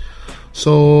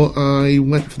 So I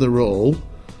went for the role.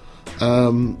 I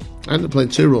ended up playing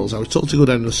 2 roles. I was told to go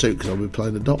down in a suit because I would be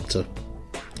playing a doctor.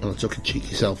 And I took a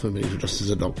cheeky selfie of me dressed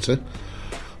as a doctor.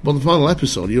 But on the final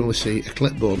episode, you only see a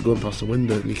clipboard going past the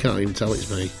window and you can't even tell it's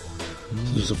me.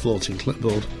 So there's a floating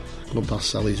clipboard going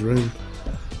past Sally's room.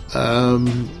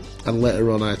 And later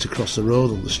on, I had to cross the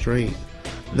road on the street.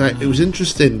 Now, it was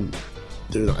interesting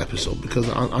doing that episode because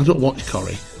I don't watch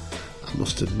Corrie, I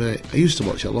must admit. I used to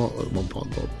watch it a lot at one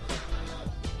point, but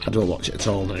I don't watch it at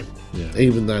all now. Yeah.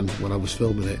 Even then, when I was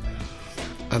filming it.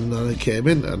 And then I came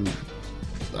in and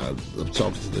I'm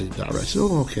talking to the director.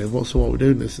 "Oh, okay, what we're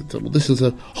doing this?" Well, this is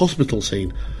a hospital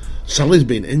scene. Sally's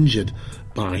been injured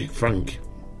by Frank.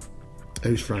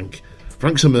 Who's Frank?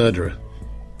 Frank's a murderer.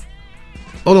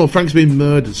 Oh no, Frank's been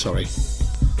murdered, sorry.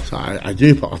 So I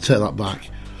do, but I'll take that back.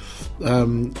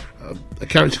 A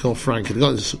character called Frank had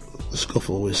got into a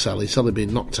scuffle with Sally. Sally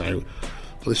being knocked out,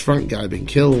 but this Frank guy had been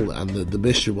killed, and the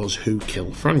mystery was who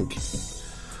killed Frank.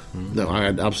 No, I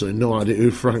had absolutely no idea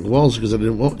who Frank was because I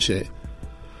didn't watch it.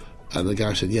 And the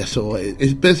guy said, "Yeah, so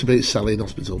it's basically Sally in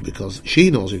hospital because she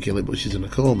knows who killed him, but she's in a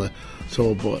coma.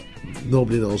 So, but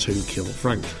nobody knows who killed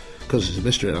Frank because it's a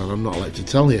mystery, and I'm not allowed to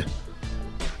tell you."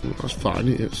 Well, that's fine,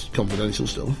 it's confidential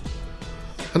stuff.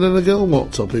 And then a girl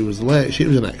walked up who was late. She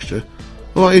was an extra.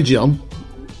 "Oh, hey, John."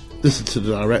 This is to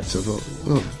the director. I thought,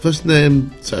 "Oh, first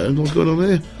name turned. What's going on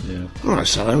here?" Yeah. "All right,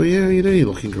 Sally, how are you? How are you doing? You're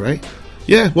looking great."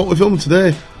 "Yeah, what we're filming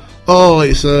today?" "Oh,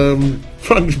 it's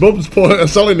Frank's mum's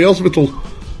Sally in the hospital."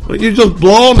 "Well, you just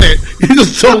blown it. You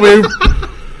just told me.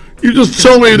 You just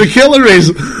told me who the killer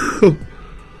is."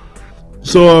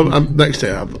 So next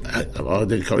day, I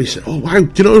did call. He said, "Oh wow,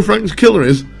 do you know who Frank's killer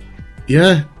is?"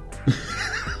 "Yeah."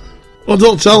 "Well,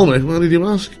 don't tell me. Why did you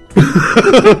ask?"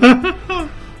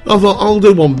 I thought, I'll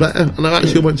do one better, and I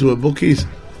actually went to a bookies.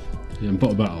 Yeah, and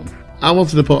put a bet on. I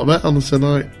wanted to put a bet on. I said,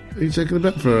 "Like, are you taking a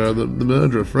bet for the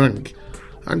murder of Frank?"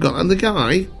 And the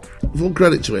guy, full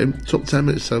credit to him, took 10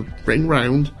 minutes to ring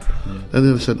round, and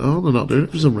then I said, "Oh, they're not doing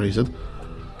it for some reason."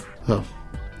 Oh,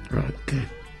 right, okay.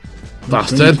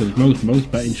 Bastard.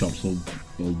 Most betting shops will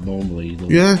normally...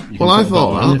 Yeah, well, I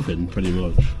thought that. Anything, pretty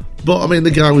much. But, I mean,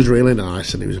 the guy was really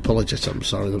nice, and he was apologetic. "I'm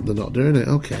sorry that they're not doing it."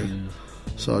 Okay. Yeah.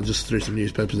 So I just threw some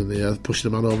newspapers in the air, pushed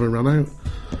the man over and ran out.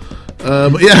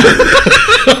 But yeah.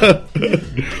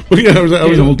 But yeah, I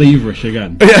was all diva-ish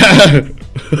again. Yeah.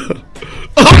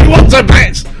 "I want a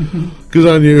bet!" Because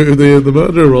I knew who the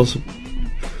murderer was.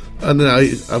 And then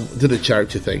I did a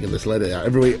charity thing, and this lady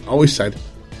every week always said,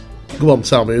 "Go on,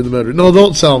 tell me who the murderer is." "No,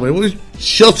 don't tell me." "Well,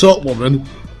 shut up, woman.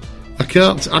 I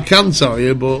can tell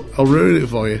you, but I'll ruin it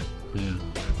for you." Yeah.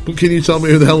 "But can you tell me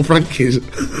who the hell Frank is?"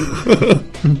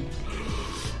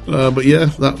 But yeah,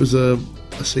 that was a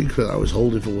secret I was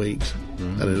holding for weeks.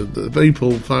 And the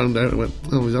people found out and went,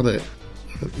 "Oh, he's had it."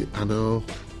 I know.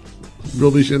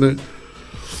 Rubbish, innit?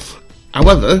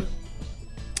 However,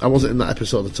 I wasn't in that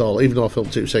episode at all, even though I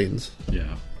filmed 2 scenes.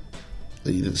 Yeah.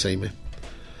 You didn't see me.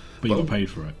 But you got paid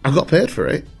for it. I got paid for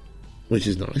it, which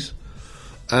is nice.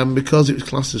 And because it was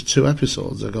classed as 2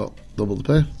 episodes, I got double the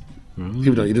pay.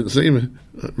 Even though you didn't see me.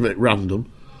 Random.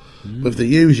 But if they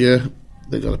use you,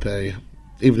 they've got to pay you.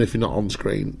 Even if you're not on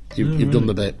screen, you've done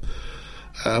the bit.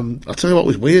 I'll tell you what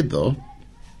was weird though.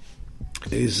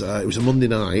 Is it was a Monday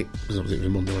night, because I think it was a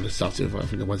Monday when it started. I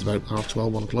think I went about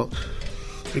 12:30, 1 o'clock,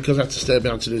 because I had to stay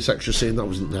behind to do this extra scene that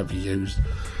wasn't ever used.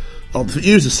 Or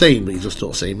use the scene, but you just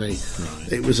don't see me.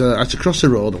 Right. It was I had to cross the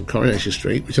road on Coronation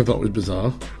Street, which I thought was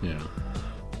bizarre. Yeah.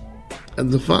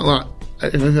 And the fact that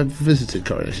I've visited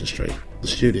Coronation Street, the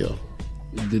studio,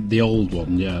 the old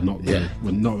one, not the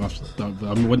not after.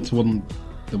 I went to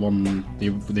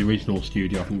the original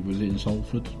studio. I think was it in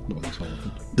Salford, not in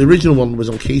Salford. The original one was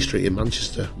on Key Street in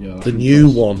Manchester. Yeah, the new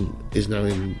one is now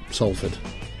in Salford.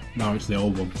 No, it's the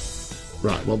old one.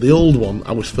 Right, well, the old one,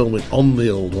 I was filming on the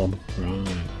old one. Right.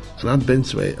 And I'd been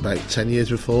to it about 10 years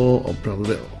before, or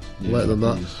probably a bit later than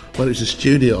that, when it was a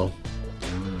studio.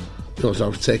 You know, so I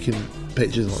was taking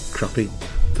pictures of like crappy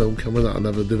film camera that I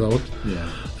never developed. Yeah.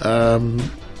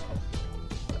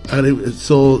 And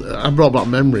so I brought back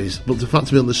memories, but the fact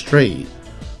to be on the street,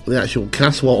 the actual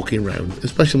cast walking round,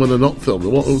 especially when they're not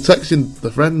filming, they're texting the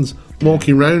friends,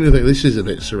 walking round, you think this is a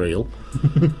bit surreal.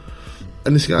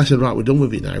 And this guy said, right, we're done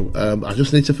with it now. I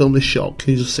just need to film this shot.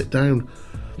 Can you just sit down?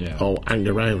 Yeah. Or hang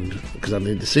around, because I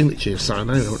need the signature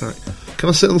sign out. I went, right, can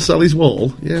I sit on Sally's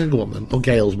wall? Yeah, go on then. Or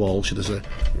Gail's wall, should I say.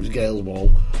 It was Gail's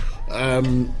wall.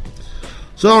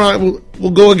 So, alright,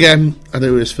 we'll go again. And it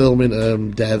was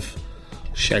filming, Dev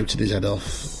shouted his head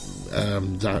off.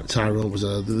 Tyrone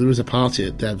there was a party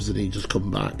at Dev's and he'd just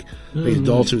come back. His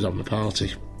daughter was having a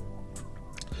party.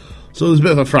 So there was a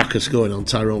bit of a fracas going on.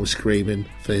 Tyrone was screaming,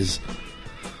 Fizz.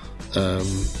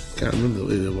 Can't remember who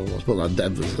the other one was, but like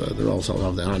Dev was there. They're all sort of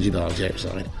having the argy-bargy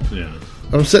outside. Yeah.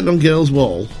 I'm sitting on Gail's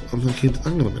wall. I'm thinking,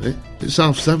 hang on a minute, it's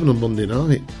 7:30 on Monday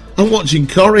night. I'm watching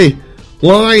Corrie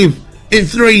live in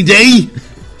 3D.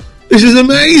 This is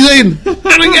amazing, and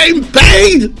I'm getting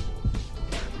paid.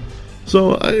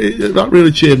 So that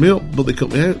really cheered me up, but they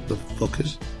cut me out, the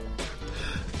fuckers.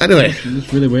 Anyway,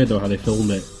 it's really weird though how they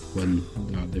filmed it when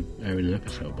they're airing an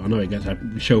episode. But I know it gets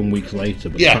shown weeks later.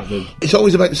 But yeah, it's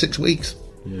always about 6 weeks.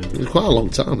 Yeah. It's quite a long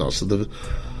time now. So the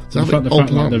fact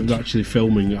that they're actually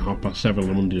filming at 7:30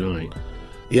 on Monday night.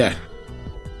 Yeah,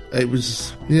 it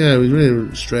was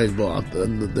really strange, but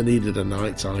they needed a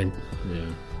night time. Yeah,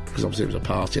 because obviously it was a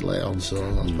party later on, so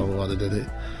that's probably why they did it.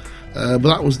 But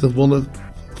that was the one of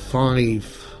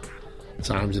 5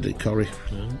 times I did Corrie.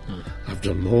 I've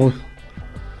done more.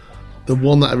 The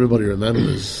one that everybody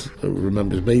remembers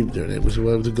me doing it was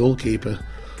where I was the goalkeeper.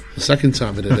 The second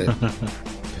time I did it.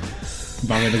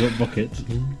 Barry the gut bucket.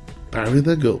 Barry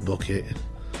the gut bucket.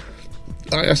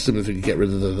 I asked him if he could get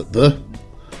rid of the.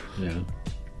 Yeah.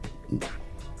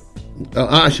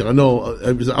 Actually, I know.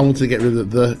 I wanted to get rid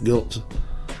of the gut.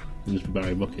 Just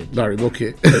Barry Bucket. Barry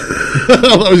Bucket.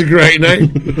 That was a great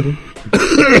name.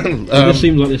 It just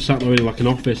seems like they sat there in like an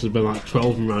office. There's been like 12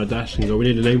 of them around a desk and go, we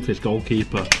need a name for this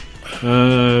goalkeeper.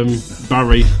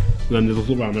 Barry. And then they look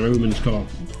around the room and it's got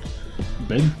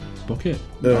Ben Bucket.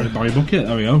 Barry Bucket.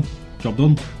 There we go. Job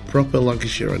done. Proper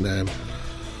Lancashire name.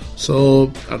 So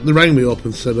they rang me up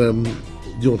and said, do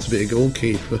you want to be a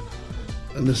goalkeeper?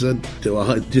 And I said, do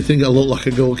you think I look like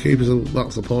a goalkeeper? So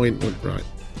that's the point. I went, right.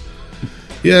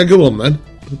 Yeah, go on then.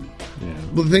 Yeah.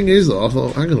 But the thing is though, I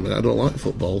thought, hang on a minute, I don't like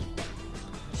football.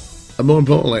 And more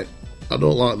importantly, I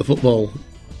don't like the football.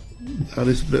 I had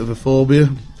this bit of a phobia.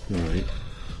 Right.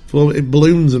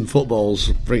 Balloons and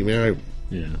footballs freak me out.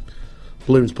 Yeah.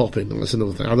 Balloons popping, that's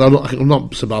another thing. I'm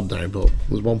not so bad now, but there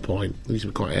was one point I used to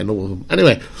be quite anal with them.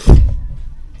 Anyway,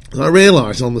 I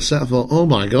realised on the set, I thought, oh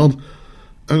my god,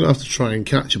 I'm going to have to try and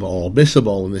catch a ball, or miss a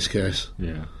ball in this case.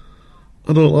 Yeah.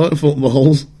 I don't like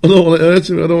footballs. I don't want it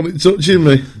hurting me. I don't want it touching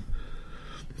me.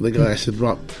 The guy said,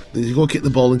 right, you go kick the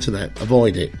ball into net,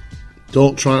 avoid it.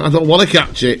 Don't try, I don't want to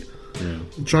catch it. Yeah.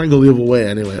 Try and go the other way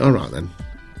anyway. Alright then.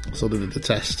 So they did the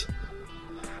test.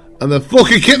 And they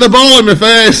fucking kicked the ball in my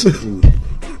face!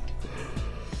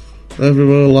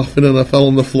 Everyone were laughing and I fell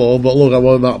on the floor, but look, I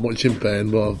wasn't that much in pain,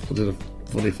 but I did a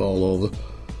funny fall over.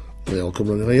 They all come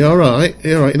running. Are you alright?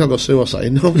 You're not got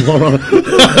suicide? No, I'm alright.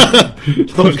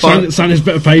 Sign this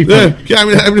bit of paper. Yeah,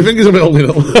 how many fingers am I holding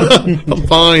up? I'm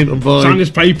fine. Sign this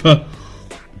paper.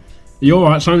 Are you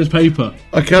alright? Sign this paper.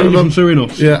 I can't remember. Suing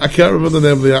us. Yeah, I can't remember the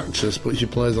name of the actress, but she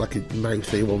plays like a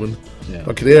 90 woman. Yeah.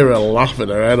 I could hear her laughing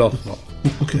her head off.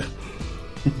 Okay.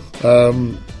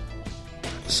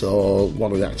 So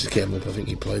one of the actors came up. I think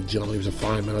he played John. He was a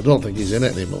fireman. I don't think he's in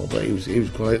it anymore, but he was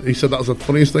quite. He said that was the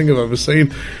funniest thing I've ever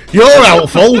seen. You're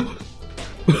helpful.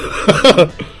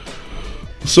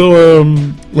 So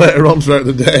later on throughout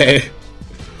the day,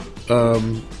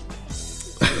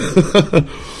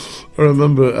 I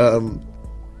remember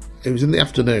it was in the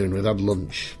afternoon. We'd had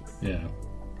lunch. Yeah.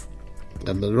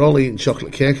 And they were all eating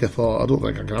chocolate cake. I thought, I don't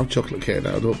think I can have chocolate cake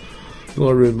now. I don't want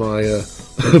to ruin my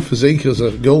physique as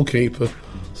a goalkeeper.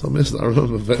 So I missed that. I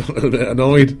remember a bit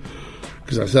annoyed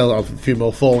because I still have a few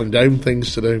more falling down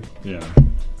things to do. Yeah.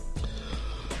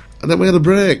 And then we had a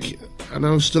break, and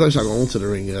I was stood outside. I wanted to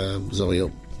ring Zoe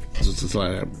up just to tell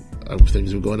her how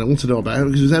things were going. I wanted to know about it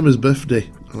because it was Emma's birthday,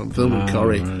 and I'm filming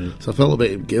Corrie, right. So I felt a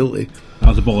bit guilty. That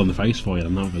was a ball in the face for you,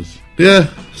 and that was. Yeah,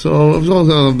 so I was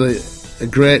all on a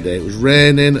great day. It was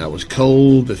raining, I was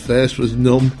cold, my face was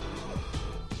numb.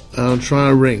 And I'm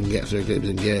trying to ring, get through, it was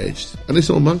engaged. And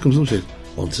this old man comes up and says,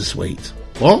 "Want a sweet?"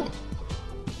 What?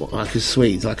 What, like a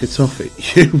sweet, like a toffee?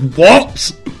 You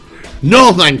what?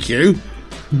 No, thank you.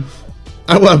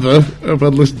 However, if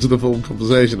I'd listened to the full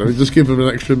conversation, I'd just give him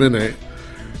an extra minute.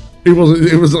 He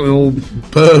wasn't an old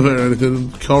pervert or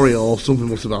anything. Corey or something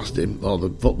must have asked him, or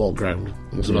the football ground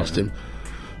must have asked him,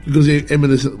 because him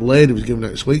and this lady was giving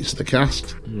out sweets to the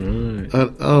cast. Right.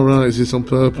 And, right, is this on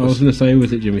purpose? I was going to say,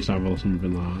 was it Jimmy Savile or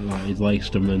something like he'd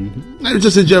laced them and... It was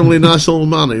just a generally nice old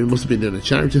man who must have been doing a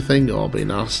charity thing or being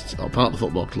asked, or part of the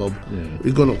football club. Yeah.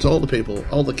 He's going up to all the people,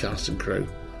 all the cast and crew,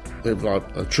 with like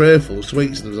a tray full of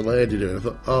sweets, and there was a lady doing it.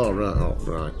 I thought,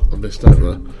 right, I missed out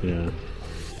there. Yeah.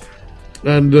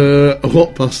 And I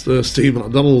walked past Steve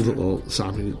McDonald, or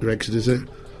Simon Gregson, is it?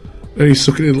 And he's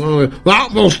sucking in like,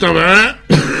 that must have hurt.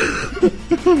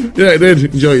 Yeah, it did.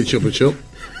 Enjoy your chubba chup.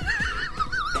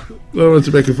 I went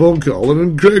to make a phone call, and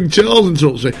then Craig Charles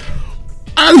interrupts me.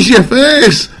 How's your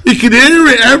face? You can hear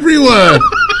it everywhere.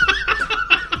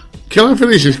 Can I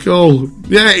finish this call?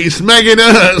 Yeah, it's Megan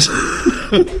Hurts.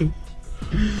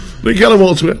 But he kind of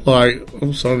walked away like,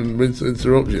 I'm sorry, I didn't mean to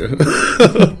interrupt you.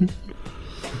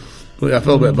 But yeah, I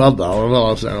felt a bit bad now. I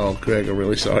was saying, oh, Craig, I'm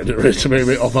really sorry. To make a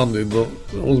bit offhanded, but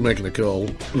I wasn't making a call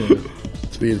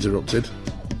to be interrupted.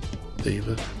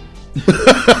 Either.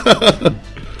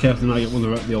 Careful now, you get one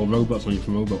of the old robots on you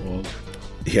from Robot Wars.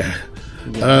 Yeah.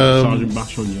 Sergeant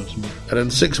Bash on you or something. And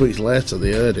then 6 weeks later,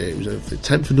 they heard it. It was the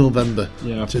 10th of November,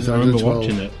 yeah, 2012. I remember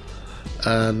watching it.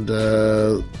 And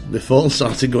the phone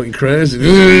started going crazy.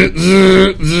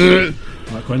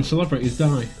 Like when celebrities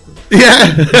die.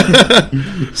 Yeah.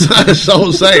 So I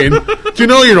was saying, do you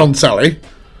know you're on telly?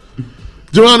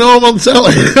 Do I know I'm on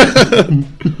telly?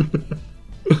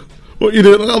 What are you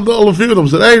doing? All a few of them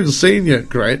said, hey, I've seen you.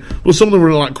 Great. Well, some of them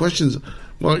were like questions.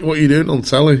 Like, what are you doing on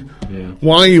telly? Yeah.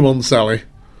 Why are you on telly?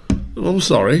 Oh, I'm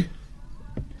sorry.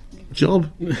 Job.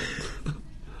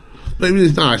 But it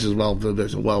was nice as well.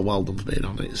 Well done for being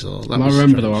on it. So that I was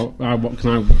remember strange. though, I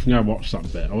watched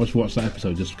that bit. I just watched that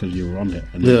episode just because you were on it,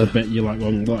 and the bit you're like,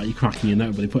 well, you're cracking your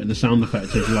neck, but they put in the sound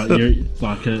effects. It's like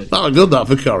That was good, that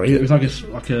for Corey. It was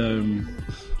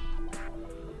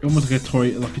almost like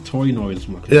a toy noise,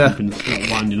 something that's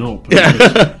like winding up.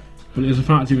 But it was the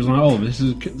fact he was like, oh, this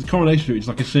is the Coronation Street. It's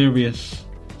like a serious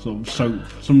sort of soap.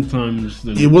 Sometimes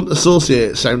you wouldn't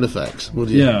associate sound effects, would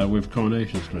you? Yeah, with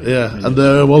Coronation Street. Yeah, and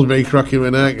there was me cracking my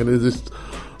neck, and there's this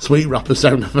sweet rapper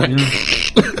sound effect. Yeah.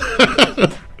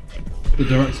 The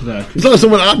director there. It's like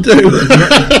something I'd do.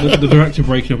 The director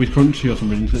breaking up his country or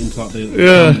something into like the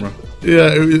camera.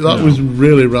 Yeah, that was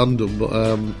really random. But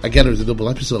again, it was a double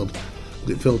episode.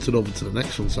 It filtered over to the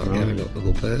next one, so again, I got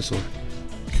double pay. So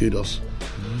kudos.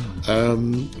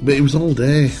 But it was all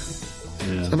day.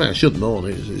 Yeah. I mean, I should know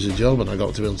it. It's a job, and I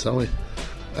got to be on telly.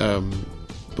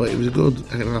 But it was a good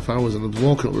 8.5 hours, and I was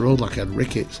walking up the road like I had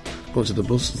rickets, going to the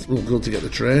bus, going to get the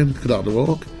train, could hardly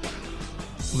walk.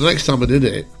 The next time I did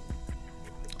it,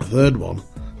 the third one,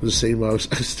 was a scene where I was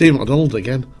Steve McDonald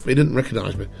again, but he didn't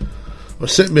recognise me. I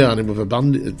was sitting behind him with a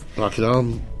bandit, like an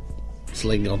arm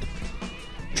sling on,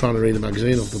 trying to read a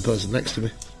magazine off the person next to me.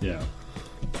 Yeah.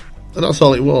 And that's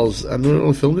all it was, and we were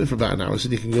only filming it for about an hour. I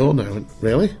said, you can go now. I went,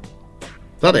 really?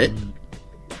 That it?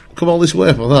 Come all this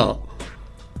way for that?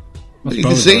 You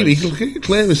can see me, you can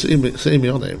clearly see me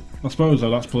on it. I suppose though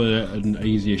that's probably an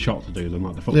easier shot to do than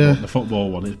like the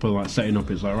football one. It's probably like setting up.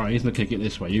 It's like, right, he's gonna kick it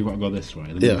this way. You've got to go this way.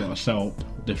 And then you've got to set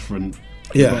up different.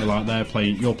 Yeah.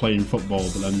 Like you're playing football,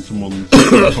 but then someone's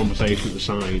having a conversation at the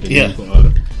side, and you've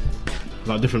got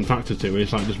like different factors to it.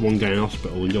 It's like just one guy in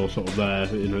hospital, and you're sort of there,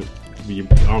 with your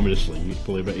arm in a sling. It's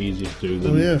probably a bit easier to do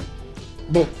than. Oh yeah.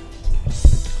 But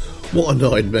what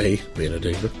annoyed me, being a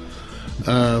diva,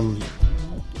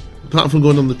 apart from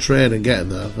going on the train and getting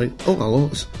there, I think, oh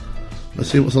hello, let's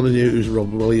see what's on the news.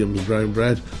 Rob Williams, brown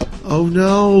bread. Oh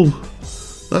no,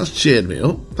 that's cheered me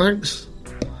up. Thanks.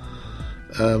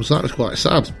 So that was quite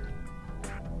sad.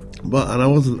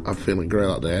 I'm feeling great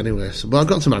that day anyway. But I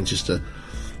got to Manchester,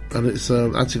 and it's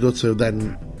I had to go to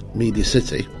then Media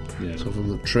City. Yeah. So from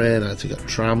the train, I had to get a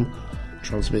tram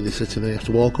to Media City, and then you have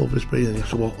to walk over this bridge, and you have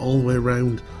to walk all the way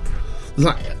around. It's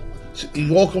like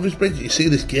you walk over this bridge, you see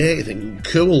this gate, you think,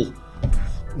 cool.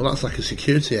 Well, that's like a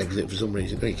security exit for some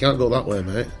reason. You can't go that way,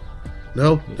 mate.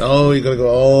 No? Oh, you've got to go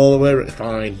all the way around.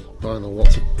 Fine, I'll walk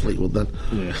to Fleetwood then.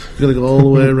 Yeah. You've got to go all the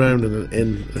way around and then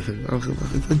in. I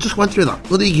think, I just went through that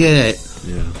bloody gate.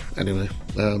 Yeah. Anyway,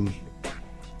 and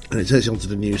it takes you onto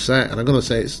the new set, and I'm going to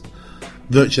say it's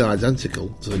virtually identical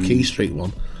to the Key Street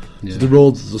one. Yeah. So the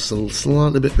roads are just a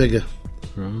slightly bit bigger.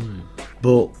 Right.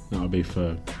 But that would be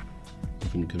for, I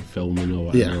think, filming or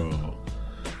whatever. Yeah.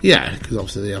 Yeah, because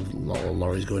obviously they have a lot of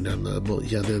lorries going down there. But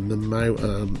yeah, the amount,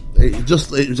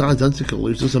 it was identical. It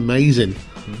was just amazing.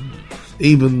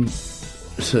 Even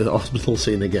to the hospital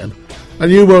scene again. I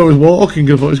knew where I was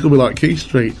walking. I thought it was going to be like Key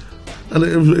Street, and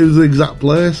it was the exact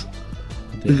place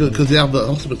because they have the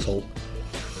hospital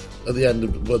at the end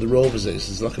of where the Rovers is.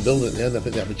 There's like a building at the end. I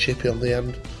think they have a chippy on the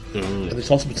end, and this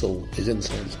hospital is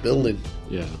inside this building.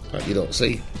 Yeah, like you don't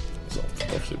see. For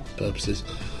obviously purposes.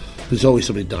 There's always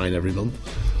somebody dying every month.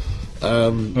 I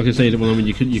can say that. Well, I mean,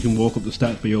 you can walk up the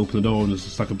steps, but you open the door and there's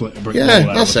just like a brick wall.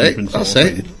 Yeah, that's it.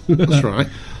 That's right.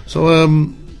 So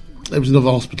there was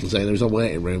another hospital saying there was a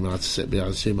waiting room. I had to sit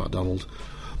behind Sue McDonald.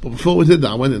 But before we did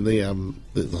that, I went in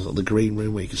the green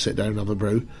room where you could sit down and have a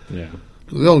brew. Yeah.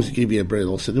 They always give you a brew.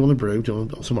 They'll say, "Do you want a brew? Do you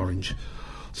want some orange?"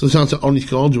 So they started orange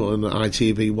cordial in an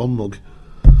ITV1 mug.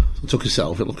 So I took a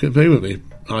selfie, looking at me with me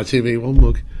ITV1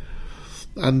 mug.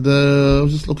 And I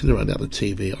was just looking around, they had a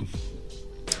TV on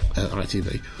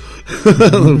ITV.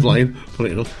 They were playing, funny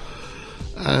enough.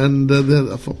 And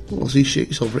then I thought, what's these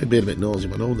sheets over here? Being a bit nosy,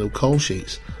 but no, they were call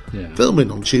sheets. Yeah.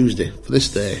 Filming on Tuesday for this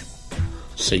day.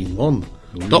 Scene 1.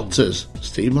 Ooh. Doctors,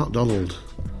 Steve MacDonald.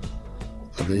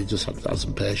 And they just had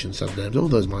some patients had names. Oh,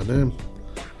 there's my name.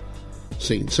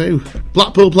 Scene 2.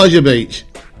 Blackpool Pleasure Beach.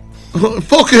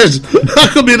 Fuckers! I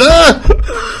could be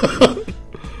there!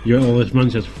 You're at all this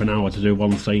Manchester for an hour to do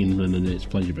one scene and then it's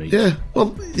Pleasure Beach. Yeah, well,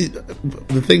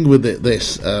 the thing with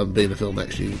this being a film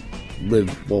extra, with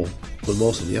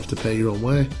most of them, you have to pay your own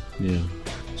way. Yeah.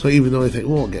 So even though you think,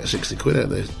 well, I'll get 60 quid out of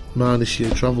this, minus your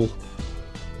travel.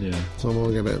 Yeah. So I'm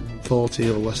only getting about 40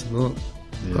 or less than that.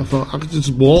 Yeah. I thought I could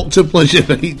just walk to Pleasure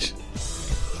Beach.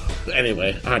 But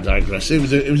anyway, I digress. It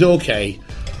was okay.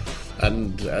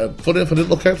 And funny enough, I didn't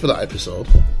look out for that episode.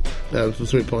 From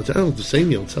 3.0, I've just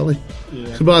seen you on telly.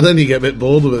 Yeah. So by then you get a bit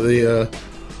bored of it.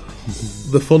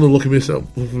 The fun of looking for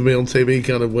me on TV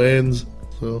kind of wanes.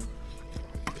 So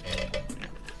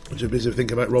I'm too busy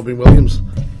thinking about Robin Williams.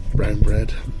 Brown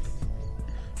bread.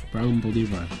 Brown bloody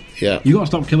bread. Yeah. You got to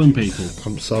stop killing people.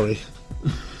 I'm sorry.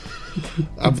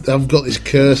 I've got this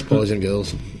curse, boys and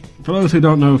girls. For those who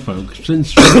don't know, folks,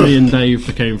 since me and Dave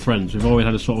became friends, we've always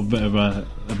had a sort of bit of a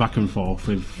back and forth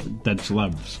with dead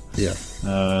celebs. Yeah.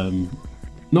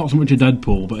 Not so much a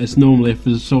Deadpool, but it's normally if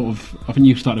there's sort of... I think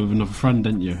you started with another friend,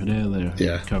 didn't you? An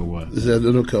earlier co-worker. There's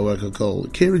another co-worker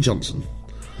called Kira Johnston.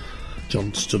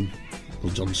 Or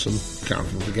Johnson. Can't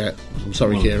forget. I'm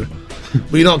sorry, Kira.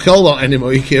 But you're not called that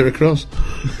anymore, you're Kira Cross.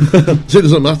 So it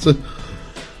doesn't matter.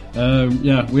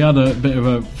 Yeah, we had a bit of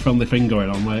a friendly thing going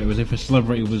on where it was if a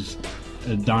celebrity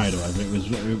died or whatever, it was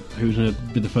who's going to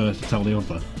be the first to tell the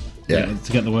other. Yeah.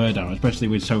 To get the word out, especially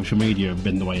with social media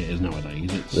being the way it is nowadays.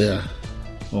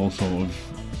 It's all sort of...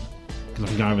 Because I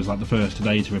think I was like the first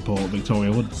today to report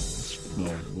Victoria Wood.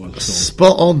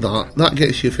 Spot on that. That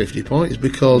gets you 50 points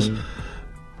because...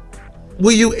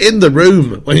 Were you in the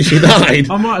room when she died?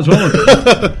 I might as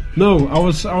well. No, I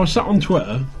was sat on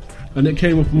Twitter and it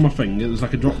came up on my thing. It was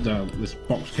like a drop down. This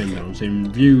box came down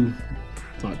saying view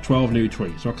like 12 new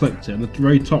tweets. So I clicked it and the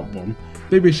very top one,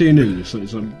 BBC News. So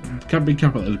it's a big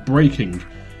capital. It's breaking.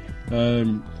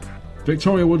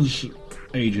 Victoria Wood's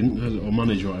agent or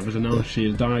manager or whatever has announced she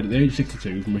has died at the age of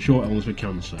 62 from a short illness with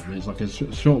cancer. And it's like a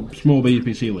small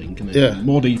BBC link and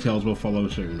more details will follow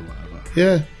soon or whatever.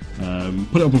 Yeah.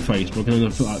 Put it up on Facebook, and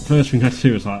then first thing I had to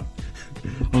do was like,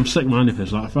 I'm sick minded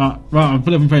this. Like, right, I'll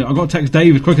put it up on Facebook. I've got to text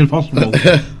Dave as quick as possible.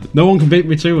 No one can beat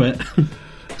me to it.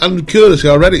 And curiously,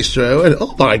 I read it straight away.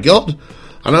 Oh my god!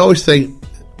 And I always think,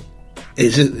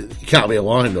 it can't be a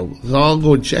wind up. So I'll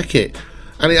go and check it.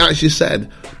 And it actually said,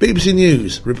 BBC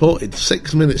News reported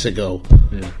 6 minutes ago.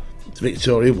 Yeah.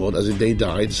 Victoria Wood has indeed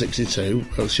died, 62,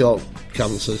 of short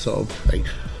cancer sort of thing.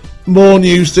 More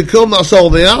news to come. That's all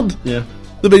they had. Yeah.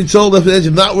 They've been told at the edge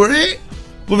of that were it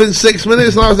within 6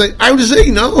 minutes, and I was like, how does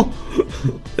he know?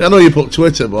 I know you put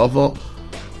Twitter, but I thought,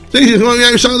 think he's going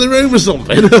outside the room or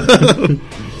something.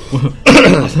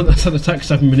 I sent a text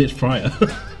 7 minutes prior.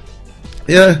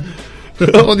 Yeah.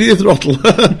 On your throttle.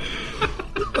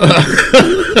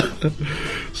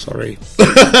 Sorry.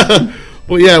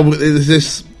 But yeah,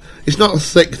 it's not a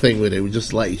thick thing we do. We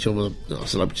just let each other know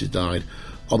celebrities died.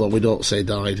 Although we don't say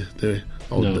died, do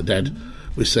we? Or No. dead.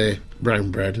 We say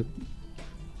brown bread.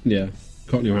 Yeah.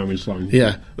 Cockney rhyming slang.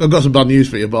 Yeah. I've got some bad news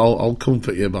for you, but I'll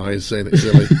comfort you by saying it's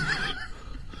silly.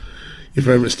 Your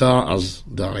favourite star has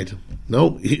died.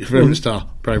 No, your favourite star,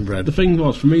 brown bread. The thing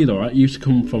was, for me though, it used to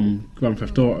come from Grand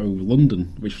Theft Auto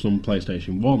London, which was on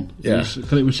PlayStation 1. Yeah.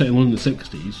 Because it was set in London in the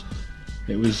 60s.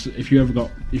 It was, if you're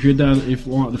like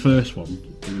the first one,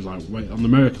 it was like, on the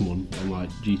American one, on like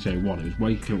GTA 1, it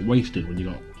was wasted when you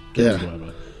got killed or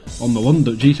whatever. on the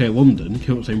London GTA London,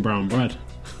 came up saying brown bread.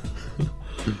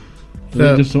 And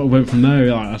Yeah. it just sort of went from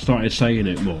there. Like I started saying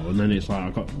it more, and then it's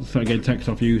like I started getting texts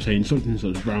off you saying such and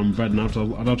such brown bread, and I'd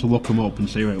have to look them up and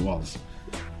see who it was.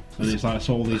 And it's like I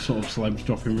saw all these sort of celebs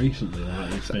dropping recently.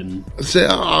 Like it's been. See,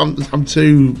 I'm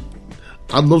too.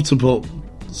 I'd love to put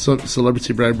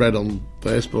celebrity brown bread on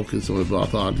Facebook and something, but I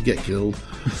thought I'd get killed.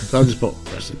 So I just put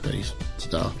rest in peace,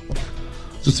 star.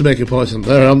 Just to make a point on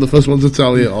there, I'm the first one to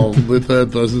tell you, or the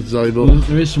third person to tell you. But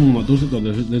There is someone that does it though.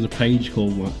 There's a page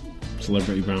called like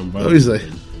Celebrity Brown Bread. oh, is they?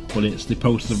 But it's they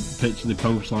post the picture. They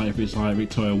post like if it's like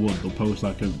Victoria Wood, they'll post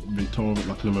like a Victoria,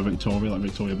 like another Victoria, like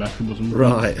Victoria Beckham or something.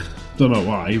 Right. Don't know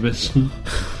why, but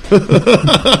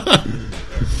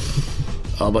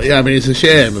Oh, but yeah, I mean, it's a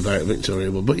shame about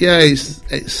Victoria Wood. But yeah, it's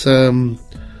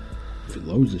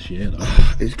loads this year though.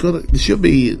 it's got. There should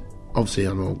be. Obviously,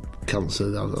 I know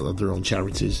cancer have their own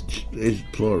charities, is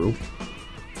plural.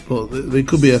 But there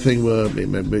could be a thing where maybe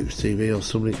Mooch TV or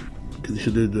something. They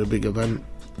should do a big event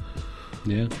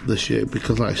Yeah. this year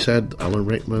because, like I said, Alan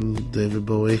Rickman, David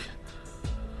Bowie.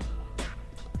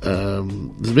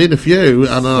 There's been a few,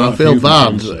 and I feel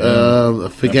bad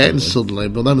forgetting suddenly.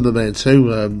 But them are the main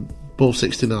two. Both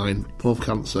 69, both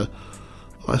cancer.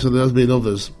 Like I said, there has been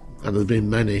others, and there's been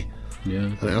many, Yeah.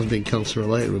 and it has been cancer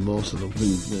related with most of them. I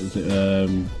think, what was it,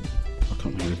 I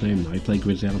can't remember his name now. He played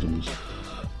Grizzly Adams.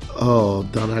 Oh,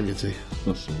 Dan Haggerty.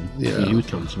 That's the one. Yeah. He was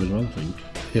cancer as well, I think.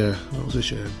 Yeah, that was a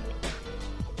shame.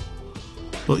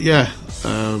 But yeah,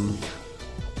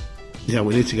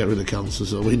 we need to get rid of cancer,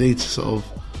 so we need to sort of,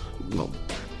 well,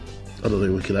 I don't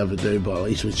think we could ever do, but at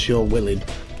least with Sean willing,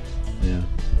 Yeah.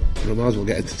 we might as well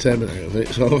get entertainment out of it,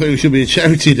 so I think we should be a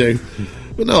charity do.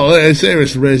 But no, it's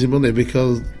serious raising money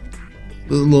because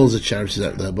there's loads of charities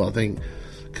out there, but I think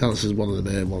cancer is one of the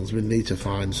main ones. We need to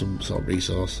find some sort of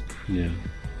resource Yeah.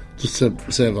 just to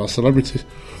save our celebrities.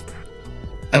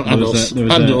 And There was us. a- there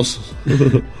was And a- us.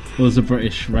 Well, there's a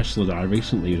British wrestler died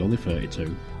recently. He was only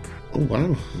 32. Oh, wow.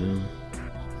 Yeah.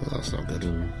 Well, that's not good.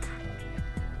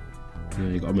 Yeah,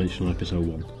 you got to mention on episode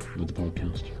 1 with the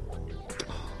podcast.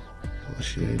 What a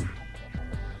shame.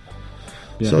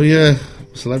 Yeah. So yeah,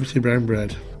 celebrity brown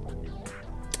bread.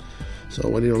 So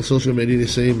when you're on social media and you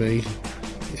see me,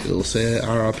 it'll say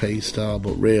RRP star,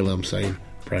 but really I'm saying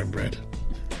brown bread.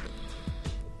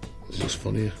 It's just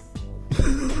funnier.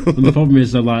 And the problem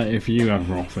is that, like, if you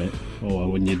ever off it,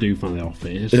 or when you do finally off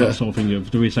it, it's that sort of thing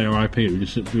of, do we say RIP, or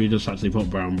do we just actually put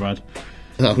brown bread?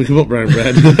 Ah, we can put brown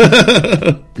bread.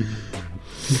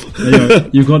 Anyway,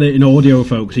 you've got it in audio,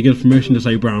 folks. You get permission to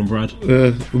say brown bread.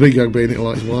 The big guy being it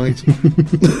likes white.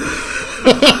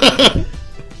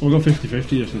 We'll go 50-50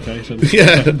 just in case. And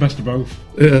Yeah. Best of both.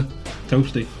 Yeah.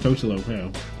 Toasty loaf, yeah.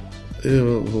 Yeah,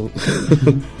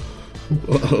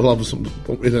 I'll have some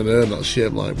in an urn that's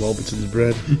shaped like Warburton's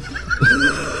bread.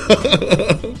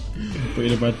 Put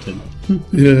in a bread tin.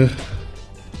 Yeah.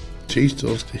 Cheese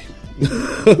toasty.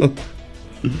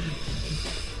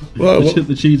 Well,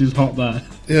 The cheese is hot there.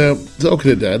 yeah,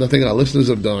 talking of dead, I think our listeners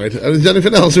have died. Is there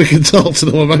anything else we can talk to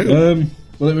them about?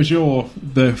 Well, it was your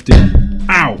birthday.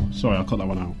 Ow! Sorry, I'll cut that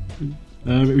one out.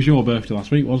 It was your birthday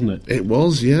last week, wasn't it? It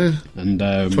was, yeah. And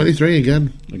 23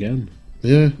 again. again.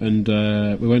 Yeah. And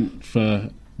we went for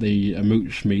a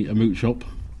mooch up.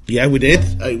 Yeah, we did.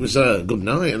 It was a good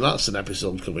night, and that's an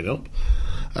episode coming up.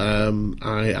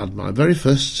 I had my very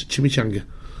first chimichanga.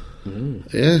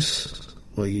 Yes.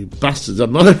 Well, you bastards had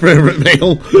my favourite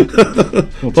meal.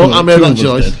 Well, I made that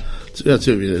choice. Yeah,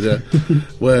 two of you did, yeah.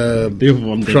 Where The other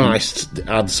one didn't. Christ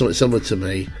had something similar to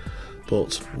me,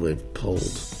 but with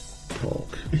pulled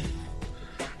pork.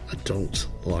 I don't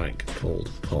like pulled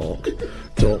pork.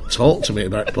 Don't talk to me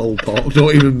about pulled pork.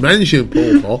 Don't even mention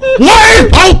pulled pork. What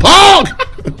is pulled pork?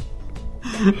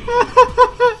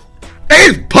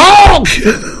 It's pork!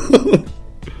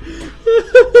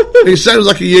 It sounds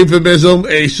like a euphemism.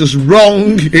 It's just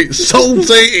wrong. It's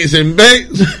salty. It's in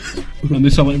bits. And they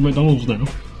sell it at McDonald's now.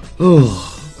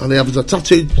 Oh, and they have a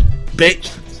tattooed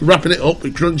bitch wrapping it up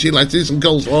with crunchy lettuce and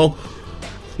coleslaw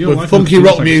with funky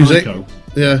rock music.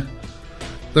 Yeah.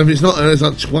 If it's not her, it's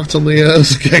that twat on the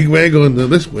Skegway going,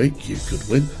 this week you could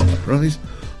win a prize.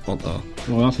 What that?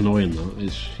 Well, that's annoying,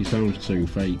 that. She sounds too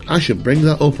fake. I should bring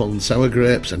that up on Sour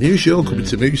Grapes. A new show coming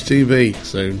to Mooch TV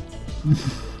soon.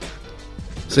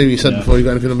 See what you said before you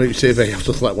got anything on Mooch TV. I've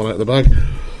just let one out of the bag.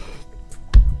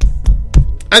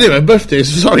 Anyway,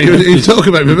 birthdays. Sorry, you were talking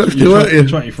about my birthday, weren't you?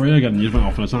 23 again, you went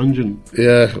off on a tangent.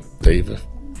 Yeah, diva.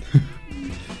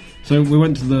 So we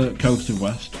went to the coast of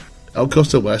West.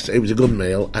 Coast of West, it was a good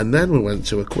meal, and then we went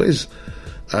to a quiz.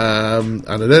 And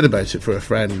I heard about it for a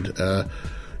friend.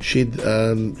 She'd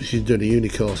doing a uni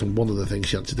course, and one of the things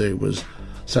she had to do was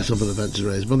set up an event to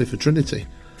raise money for Trinity.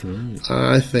 Right.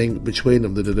 I think between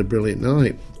them they did a brilliant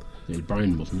night. It was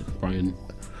Brian, wasn't it? Brian.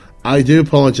 I do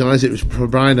apologise, it was for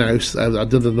Brian House. I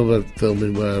did another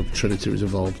filming where Trinity was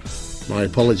involved. My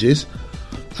apologies.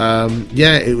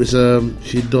 It was,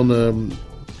 she'd done,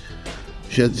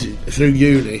 through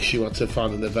uni, she had to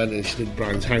find an event and she did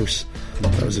Brian's House.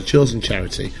 That was a chosen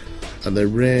charity. And they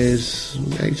raised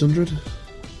 800?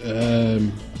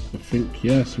 I think,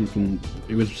 something.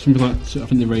 It was something like, I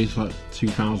think they raised like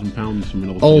 £2,000,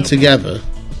 something altogether.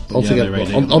 Altogether.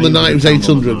 On the night it was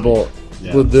 800, but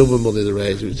with the other money they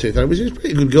raised, it was 2,000, which is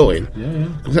pretty good going. Yeah.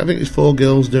 Because I think there's 4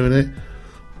 girls doing it.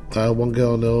 One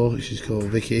girl I know, she's called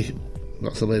Vicky.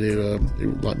 That's the lady who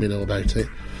let me know about it.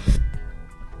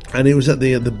 And it was at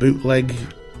the Bootleg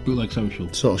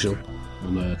Social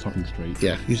on Topping Street.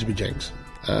 Yeah, used to be Jenks.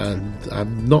 And I've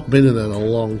not been in there in a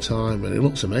long time, and it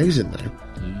looks amazing now.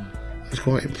 Yeah. I was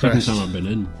quite impressed. Second time I've been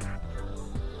in,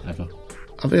 ever.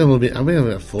 I think I've only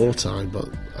been 4 times, but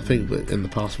I think in the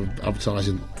past with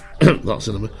advertising that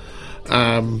cinema.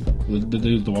 They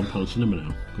do the £1 cinema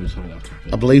now.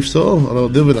 I believe so. I know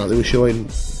the other night they were showing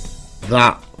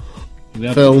that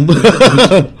had, film.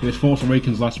 It was Force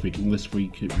Awakens last week, and this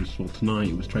week it was tonight.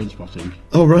 It was Trainspotting.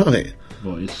 Oh right.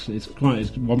 But it's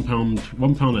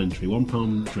 £1 entry,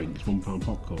 £1 drinks, £1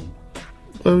 popcorn.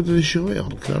 Where did they show it on?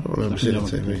 Because I don't remember seeing it on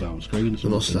TV. Down screen. They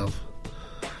must have.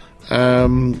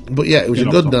 But yeah, it was a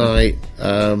good night.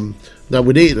 Now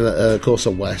we'd eaten at Course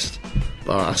of West,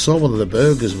 but I saw one of the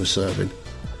burgers were serving.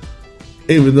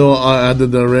 Even though I had the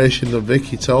narration of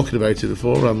Vicky talking about it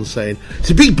beforehand, saying it's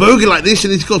a big burger like this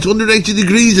and it's got 180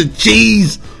 degrees of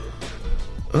cheese.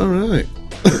 All right,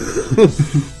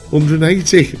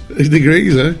 180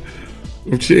 degrees, of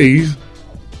cheese.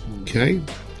 Okay,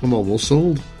 I'm almost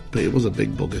sold. But it was a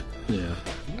big bugger. Yeah.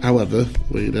 However,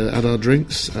 we had our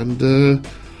drinks and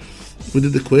we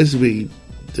did the quiz. We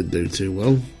didn't do too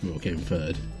well. We came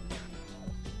third.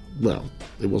 Well,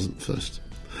 it wasn't first.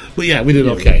 But yeah, we did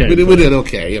okay. We did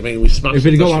okay. I mean, we smashed. If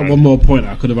we'd got like one more point,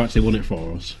 I could have actually won it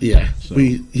for us. Yeah, so.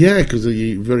 because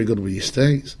you're very good with your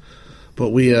states.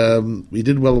 But we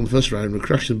did well on the first round. We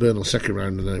crashed and burned on the second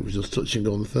round, and then it was just touch and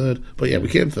go on the third. But yeah, we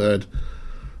came third.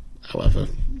 However,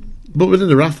 but we did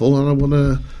a raffle, and I won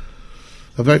a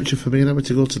voucher for me and Emma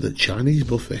to go to the Chinese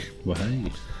buffet. Well,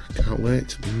 hey, can't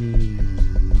wait.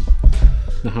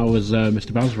 Now, how was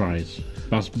Mr. Bazri's?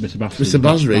 Mr.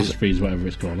 Bazri's, whatever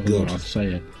it's called. I don't know how to say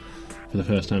it for the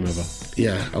first time ever.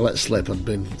 Yeah, I let slip. I'd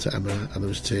been to Emma, and there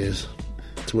was tears.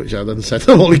 To which I then said,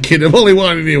 "I'm only kidding. I'm only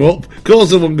winding you up. Of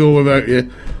course, I won't go without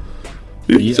you."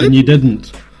 And you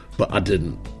didn't. But I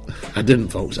didn't. I didn't,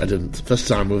 folks. I didn't. First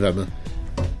time with Emma.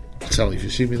 Tell you if you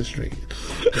see me in the street.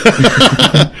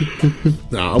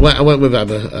 No, I went with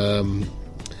Emma.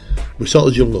 We saw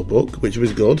the Jungle Book, which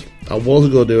was good. I was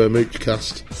going to do a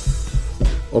Moochcast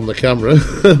on the camera.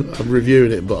 I'm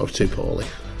reviewing it, but I was too poorly.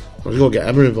 I was going to get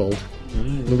Emma involved.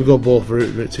 We go both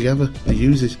route it together. The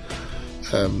uses,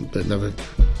 but never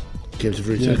came to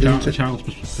fruition. A child's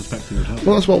perspective would help.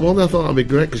 Well, that's what I thought that'd be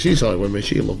great because she saw it with me.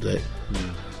 She loved it. Yeah.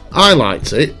 I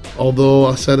liked it, although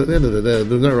I said at the end of the day,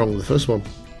 there's nothing wrong with the first one.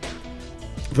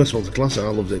 The first one's a classic. I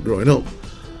loved it growing up.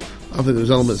 I think there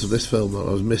was elements of this film that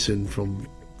I was missing from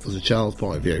as a child's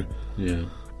point of view. Yeah.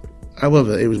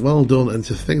 However, it was well done, and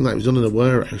to think that it was done in a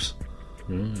warehouse,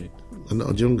 right, and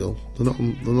not a jungle. They're not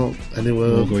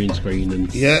anywhere. More green screen and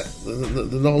they're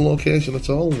not on location at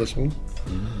all. This one.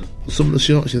 Some of the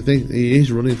shots you think he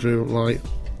is running through like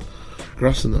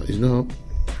grass and that. He's not.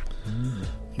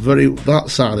 That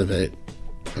side of it,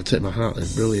 I take my hat.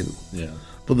 It's brilliant. Yeah.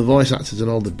 But the voice actors and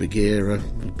all, the Bagheera,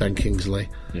 Ben Kingsley,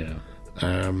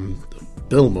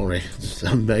 Bill Murray, it's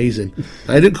amazing.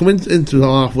 I didn't come into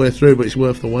halfway through, but it's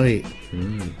worth the wait.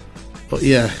 But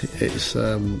yeah, it's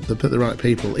they put the right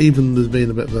people. Even there's been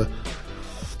a bit of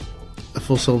a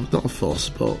fuss, not a fuss,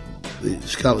 but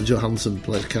Scarlett Johansson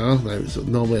plays Car. Now it's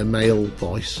normally a male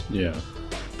voice. Yeah.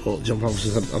 But John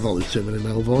Francis said, I thought there was too many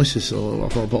male voices, so I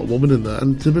thought I put a woman in there.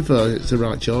 And to be fair, it's the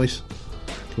right choice.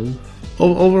 Cool.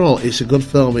 Overall, it's a good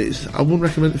film. I wouldn't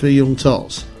recommend it for young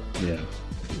tots. Yeah.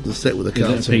 Just stick with the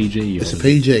cartoon. Is it a PG? It's a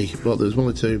PG, but there's one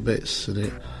or two bits in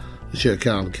it. The Shere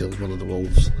Khan kills one of the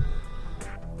wolves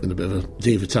in a bit of a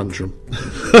diva tantrum.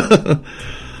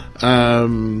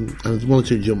 And there's one or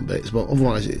two jump bits, but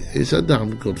otherwise it's a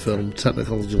damn good film,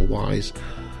 technological wise,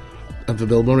 and for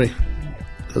Bill Murray.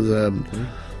 Because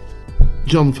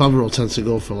Jon Favreau tends to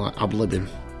go for like ad-libbing.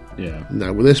 Yeah.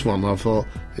 Now with this one, I thought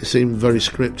it seemed very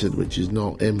scripted, which is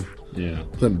not him. Yeah.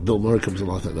 Then Bill Murray comes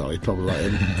along, I think, he'd probably let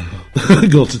him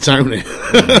go to town. You're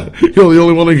the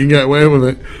only one who can get away with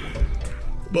it.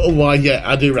 But otherwise, yeah,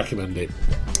 I do recommend it.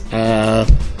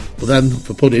 But then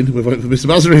for pudding, we went for Mr.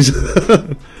 Bassery's.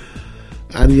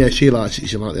 And yeah, she liked it.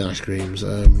 She liked the ice creams.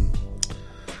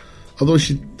 Although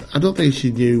I don't think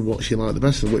she knew what she liked the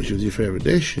best, and which was your favourite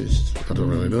dish. I don't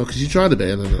really know, because she tried a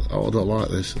bit and then, I don't like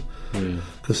this.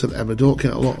 Because said, Emma, don't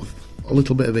get a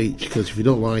little bit of each, because if you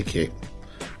don't like it,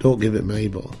 don't give it me.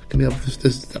 But can you have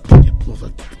this?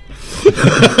 Mother.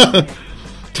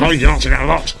 Tell you not to get a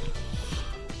lot.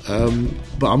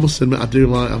 But I must admit, I do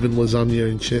like having lasagna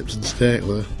and chips and steak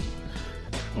there.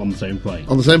 On the same plate.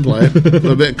 On the same plate, with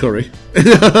a bit of curry.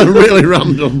 Really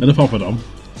random. And a poppadom.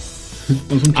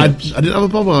 And some I chips. didn't have a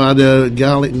problem. I had a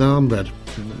garlic naan bread.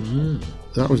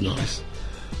 That was nice.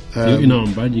 You got your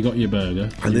naan bread, you got your burger.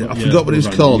 And I forgot what it was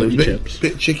called. It was a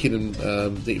bit chicken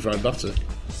and deep fried batter.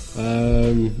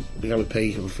 Began with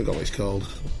P. I forgot what it's called.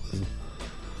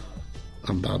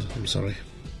 I'm bad. I'm sorry.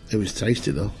 It was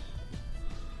tasty though.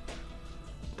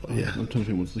 But yeah, I'm trying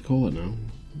to think, what do they call it now?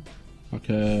 Like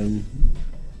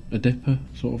a dipper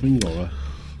sort of thing, or a...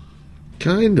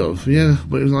 kind of, yeah.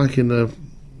 But it was like in a.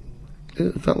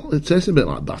 It tasted a bit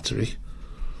like battery.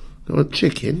 Got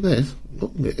chicken there.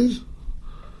 Look, it is.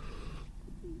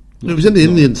 It was in the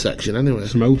Indian section anyway.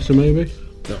 Samosa, maybe?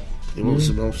 No, it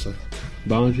wasn't samosa.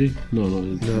 Bhaji? No,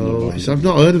 No, I've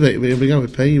not heard of it. It began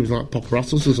with P. It was like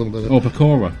papparatus or something. Oh,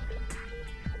 pakora.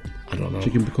 I don't know.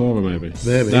 Chicken pakora, maybe.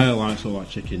 Maybe. They're like sort of like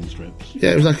chicken strips.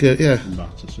 Yeah, it was like a And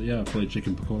batter. So yeah, I played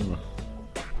chicken pakora. Well,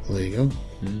 there you go.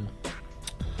 Yeah.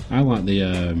 I like the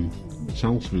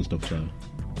salsa and stuff there.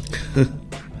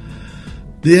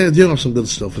 They do have some good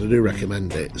stuff, and I do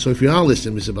recommend it. So if you are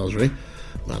listening, Mr. Bassery,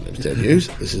 my name's Dave Hughes.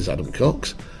 This is Adam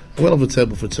Cox. We'll have a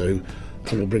table for two,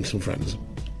 and we'll bring some friends.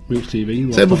 Mooch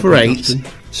TV. Table for 8,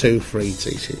 2 free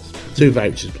t-shirts. 2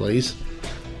 vouchers, please.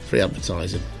 Free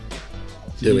advertising.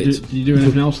 Do it. Did you do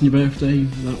anything else on your birthday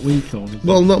that week? Or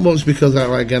Well, not much, because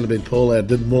again, I've been poorly. I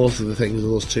did most of the things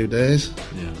those 2 days.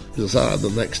 Yeah. Because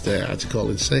the next day I had to call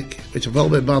in sick, which I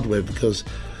felt a bit bad with, because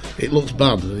it looks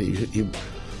bad, and you've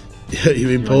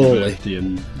been poorly.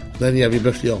 Then you have your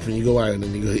birthday off and you go out and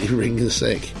then you ring in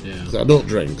sick. Yeah. 'Cause I don't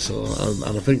drink, so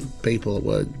and I think people at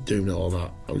work do know that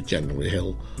I was generally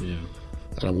ill. Yeah.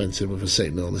 And I went in with a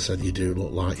sick note and they said, you do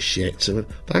look like shit. So I went,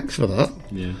 thanks for that.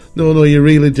 Yeah. No, you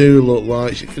really do look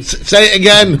like shit. Say it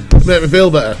again, make me feel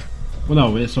better. Well,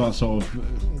 no, it's sort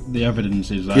of the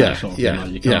evidence is there. Yeah, sort of yeah, thing,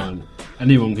 like you can't.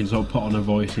 Anyone can sort of put on a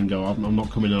voice and go, I'm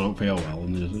not coming in, I don't feel well.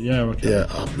 And just, yeah, okay. Yeah,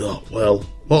 I'm not well.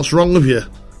 What's wrong with you?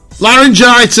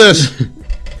 Laryngitis!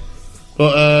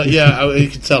 But yeah, you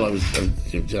can tell I was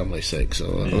generally sick,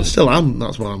 so I still am.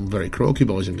 That's why I'm very croaky,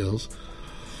 boys and girls.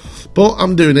 But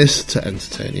I'm doing this to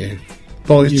entertain you.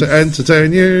 Boys, to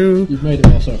entertain you. You've made it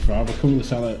well so far. We're coming to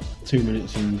sell it 2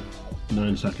 minutes and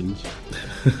 9 seconds.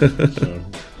 So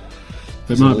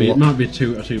it might be a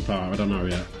two-part. I don't know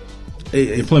yet.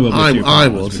 You play with I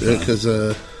would, because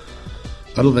I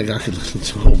don't think I could listen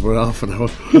to over half an hour.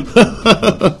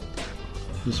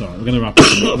 It's alright. We're going to wrap up.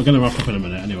 We're going to wrap up in a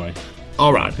minute anyway.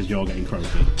 All right, because you're getting croaky.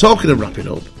 Talking of wrapping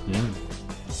up. Yeah.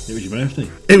 It was your birthday.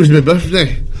 It was my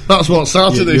birthday. That's what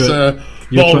started this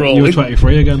ball rolling. You were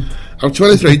 23 again. I'm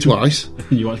 23 twice.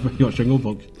 You watched Jungle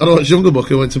Book. I watched Jungle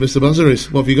Book. I went to Mr.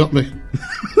 Bassery's. What have you got me?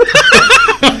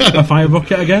 A fire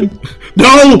bucket again?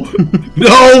 No!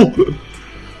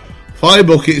 Fire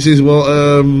buckets is what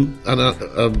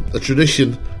a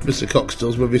tradition Mr. Cox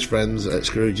does with his friends at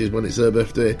Scrooge's when it's their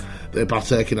birthday. They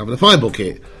partake in having a fire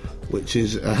bucket, which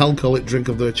is a alcoholic drink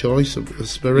of their choice, a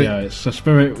spirit. Yeah, it's a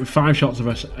spirit with 5 shots of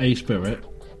a spirit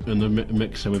and a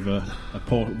mixer with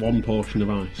one portion of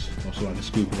ice, also like a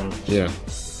scoop of ice. Yeah,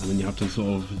 and then you have to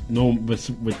sort of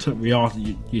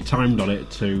you timed on it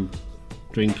to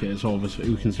drink it sort of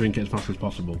who can drink it as fast as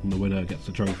possible, and the winner gets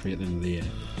the trophy at the end of the year.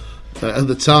 At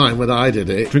the time when I did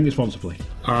it, drink responsibly.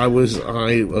 I was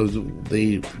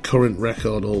the current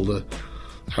record holder.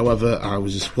 However, I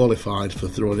was disqualified for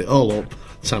throwing it all up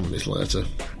 10 minutes later.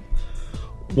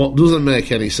 What doesn't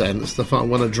make any sense, the fact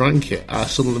when I drank it, I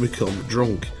suddenly become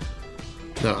drunk.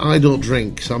 Now, I don't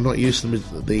drink, so I'm not used to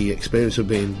the experience of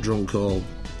being drunk or...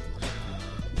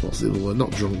 What's the other word?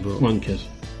 Not drunk, but... Wankers.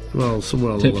 Well,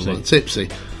 somewhere along Tipsy. the line. Tipsy.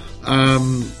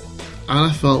 And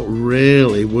I felt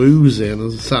really woozy, and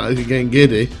I started getting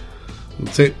giddy. And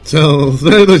tiptoe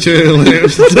through the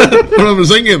tulips. I remember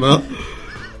singing that.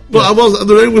 But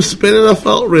the room was spinning, I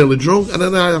felt really drunk, and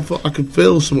then I thought I could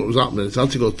feel something was happening, so I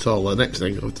had to go to the toilet. Next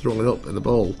thing, I was throwing it up in the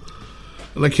bowl.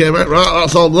 And I came out, right,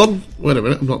 that's all done. Wait a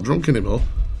minute, I'm not drunk anymore.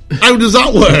 How does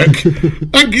that work?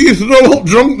 How can you throw up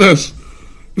drunkenness?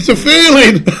 It's a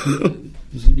feeling.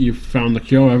 You've found the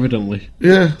cure, evidently.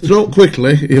 Yeah, throw up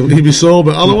quickly, you'll be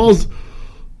sober. And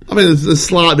I mean, there's a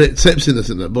slight bit of tipsiness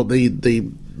in it, but the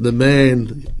the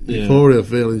main euphoria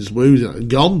feelings losing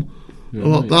gone. Yeah,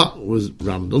 Well, that was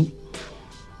random.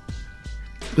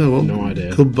 No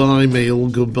idea. Goodbye meal,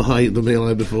 goodbye the meal I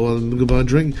had before, and goodbye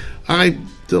drink. I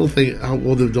still think I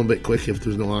would have done a bit quicker if there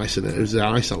was no ice in it. It was the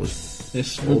ice that was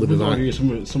holding me back.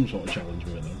 Some sort of challenge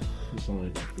with it, though. It's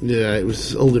like... Yeah, it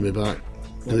was holding me back.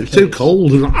 It was too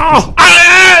cold. And oh,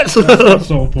 that's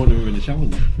the whole point of having a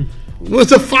challenge. Where's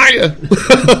the fire?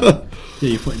 Yeah,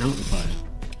 you're putting out the fire.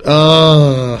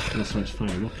 That's why it's fire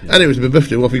rocket. Anyway, it's my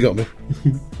birthday. What have you got me?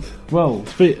 Well,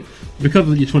 because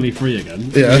you're 23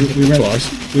 again. Yeah,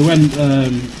 twice. We went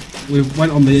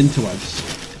on the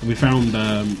interwebs and we found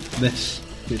this,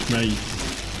 which may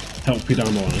help you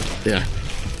down the line. Yeah.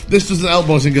 This doesn't help,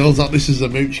 boys and girls, that this is a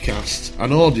Moochcast,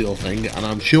 an audio thing, and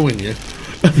I'm showing you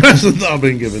a present that I've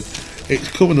been given. It's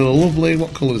coming in a lovely,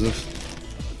 what colour is this?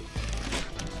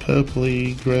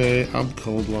 Purpley, grey, I'm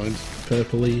colourblind.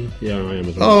 Purpley? Yeah, I am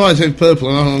as well. Oh, I say purple,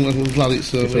 I'm glad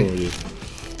it's me.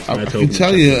 I can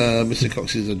tell you Mr.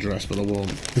 Cox's address, but I won't.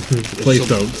 Please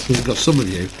don't. Because some of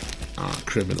you are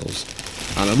criminals.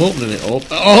 And I'm opening it up.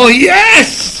 Oh,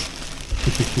 yes!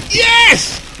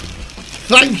 Yes!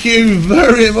 Thank you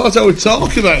very much. I was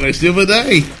talking about this the other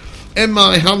day. In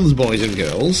my hands, boys and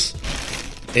girls,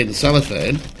 in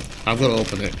cellophane, I've got to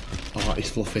open it. Oh,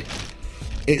 it's fluffy.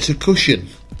 It's a cushion.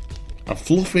 A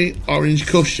fluffy orange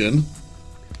cushion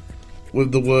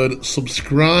with the word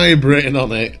subscribe written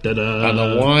on it. Ta-da. And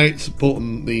a white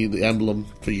button, the emblem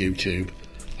for YouTube.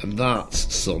 And that,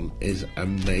 son, is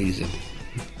amazing.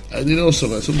 And you know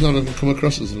something, sometimes I can come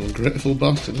across as an ungrateful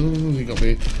bastard. Oh, you got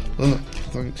me. Oh,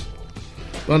 thanks.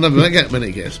 Well, I never get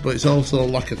many gifts, but it's also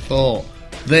like a thought.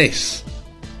 This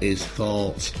is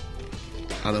thought.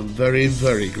 And I'm very,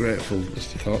 very grateful,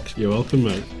 Mr. Cox. You're welcome,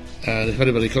 mate. And if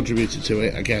anybody contributed to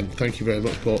it, again, thank you very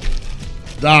much. But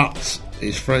that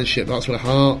is friendship. That's where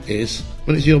heart is.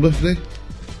 When is your birthday?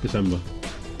 December.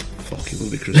 Fuck, it will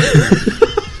be Christmas.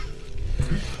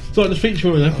 So the feature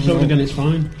of an episode again, it's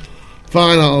fine.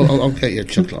 Fine, I'll get you a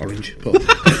chocolate orange. But,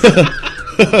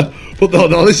 but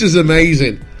no, this is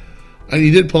amazing. And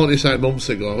you did point this out months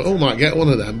ago. Oh, I might get one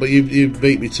of them, but you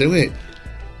beat me to it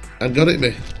and got it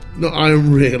me. No, I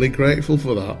am really grateful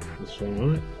for that. That's all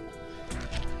right.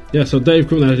 Yeah, so Dave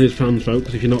currently has his fans,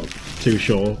 folks. If you're not too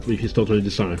sure, if you're still trying to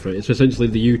decipher it, it's essentially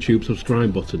the YouTube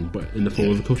subscribe button, but in the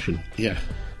form of a cushion. Yeah,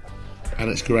 and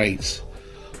it's great.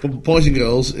 But boys and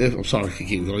girls, I'm sorry, I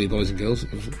keep calling you boys and girls.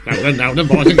 Now then,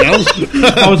 boys and girls.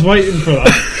 I was waiting for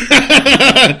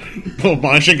that. Put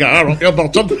my cigar up your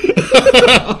bottom.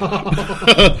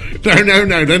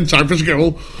 No, then time for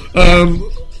school.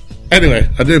 Anyway,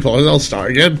 I do apologise. I'll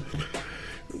start again.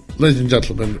 Ladies and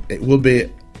gentlemen, it will be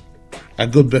a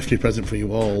good birthday present for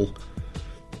you all,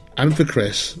 and for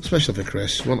Chris, especially for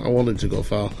Chris. I want him to go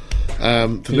far. He's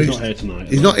not here tonight.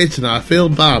 He's not here tonight. I feel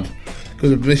bad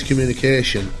because of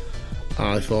miscommunication.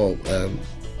 I thought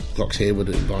Cox here would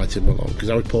invite him along because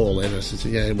I was Paul in. I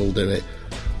said, "Yeah, we'll do it,"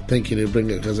 thinking he'd bring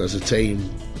it because as a team.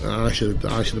 I should have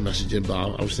messaged him,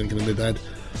 but I was thinking in my bed.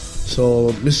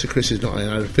 So Mr. Chris is not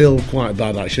here. I feel quite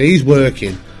bad actually. He's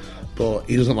working, but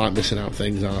he doesn't like missing out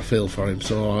things, and I feel for him.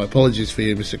 So apologies for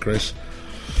you, Mr. Chris.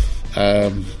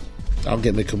 I'll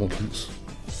get my comeuppance.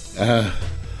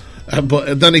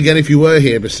 But then again, if you were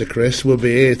here, Mr. Chris, we'll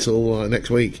be here till next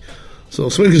week. So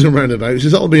swingers and roundabouts.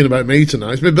 It's all being about me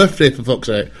tonight. It's my birthday, for fuck's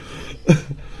sake.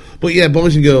 But yeah,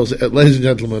 boys and girls, ladies and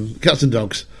gentlemen, cats and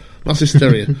dogs, mass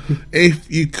hysteria. If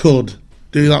you could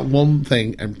do that one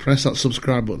thing and press that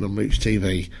subscribe button on Mooch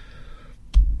TV.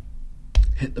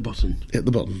 Hit the button. Hit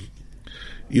the button.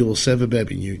 You will save a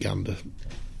baby in Uganda.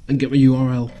 And get my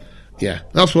URL. Yeah,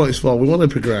 that's what it's for. We want to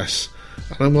progress.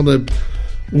 And we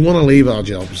want to leave our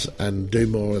jobs and do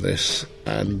more of this.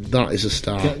 And that is a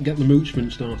start. Get the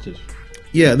Moochment started.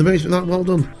 Yeah, the Moochment, well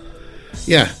done.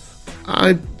 Yeah,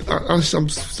 I'm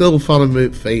still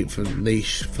following feet for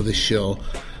niche for this show.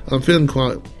 I'm feeling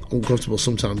quite uncomfortable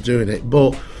sometimes doing it,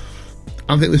 but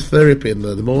I think there's therapy in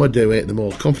there. The more I do it, the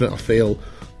more confident I feel,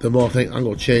 the more I think I'm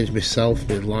going to change myself,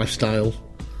 my lifestyle.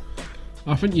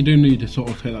 I think you do need to sort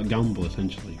of take that gamble,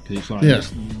 essentially, because it's like,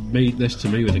 this to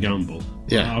me was a gamble.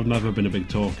 Yeah. I've never been a big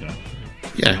talker.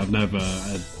 Yeah. I've never,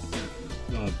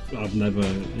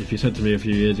 if you said to me a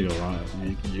few years ago, right,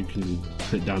 you can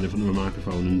sit down in front of a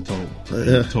microphone and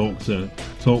talk to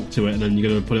it, and then you're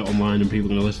going to put it online and people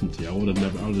are going to listen to you, I would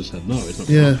have said, no, it's not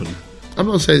going to happen. I'm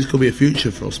not saying it's going to be a future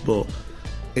for us, but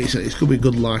it's going to be a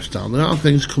good lifestyle. There are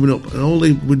things coming up, and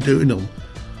only we're doing them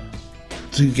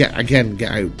to get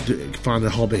out, find a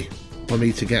hobby for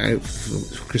me to get out,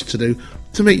 for Chris to do,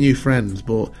 to make new friends,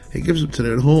 but it gives up to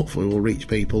do, and hopefully we'll reach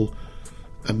people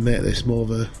and make this more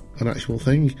of an actual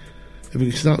thing. if we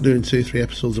can start doing 2-3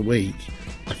 episodes a week,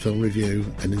 a film review,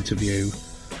 an interview,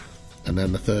 and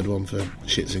then the third one for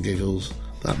shits and giggles,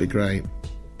 that'd be great.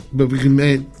 But if we can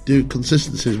do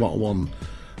consistency is what I want.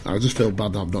 I just feel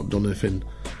bad that I've not done anything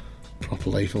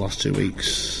properly for the last 2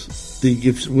 weeks.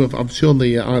 I've shown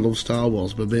the I Love Star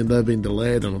Wars, but they've been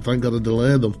delayed, and thank God I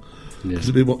delayed them, because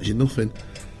I've been watching nothing.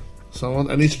 So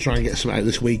I need to try and get some out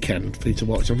this weekend for you to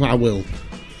watch. I will.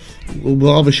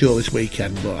 We'll have a show this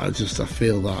weekend, but I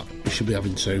feel that we should be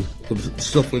having two. The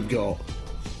stuff we've got,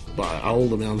 but I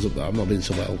hold my hands up that I've not been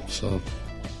so well, so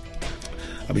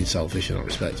I've been selfish in that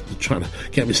respect. I'm trying to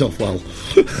get myself well.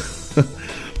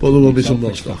 But there will be some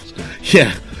more stuff.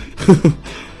 Yeah.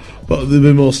 But there'll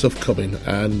be more stuff coming,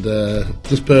 and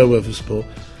just bear with us. But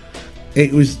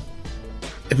it was,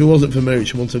 if it wasn't for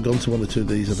Mooch, I wouldn't have gone to one or two of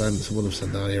these events. I would have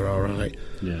said, "No, you're all right."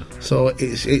 Yeah. So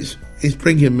it's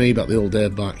bringing me back, the old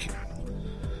Dave back.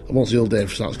 And once the old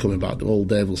Dave starts coming back, the old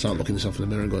Dave will start looking himself in the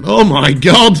mirror and going, "Oh my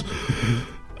God!"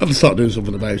 I'll start doing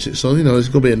something about it. So there's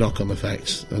going to be a knock-on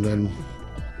effect, and then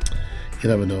you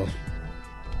never know.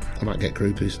 I might get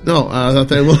groupies. No, I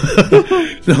think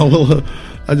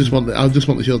I just want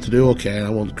the show to do okay, and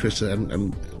I want Chris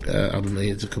and Adam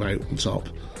here to come out on top.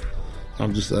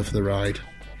 I'm just there for the ride.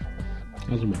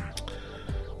 As a man.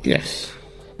 Yes.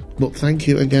 But thank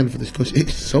you again for this question.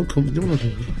 It's so comfortable. I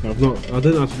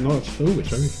didn't have to know it's film. It's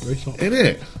very soft. Isn't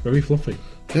it? Very fluffy.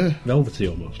 Yeah. Velvety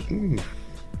almost.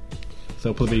 So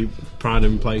it'll probably be pride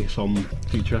in place on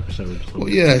future episodes. Well,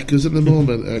 yeah, because at the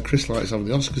moment Chris likes having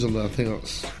the Oscars on there. I think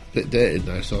that's a bit dated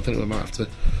now, so I think we might have to.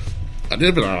 I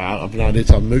did have an idea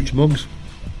to have Mooch mugs.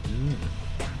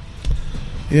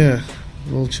 Yeah,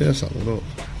 we'll chase that one up.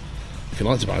 If you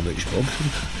like to buy a Mooch mug,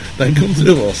 then come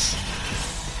to us.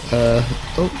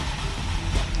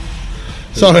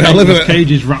 Sorry, I live in a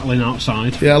cage is rattling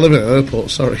outside. Yeah, I live in an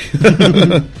airport. Sorry.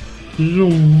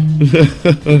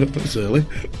 It's early.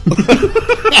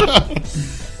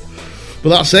 But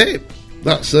that's it.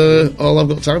 That's all I've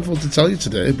got time for to tell you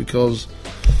today, because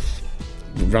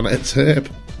we ran out of tape.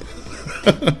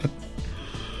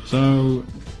 So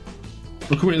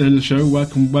we're coming to the end of the show. Where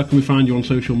can we find you on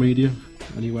social media?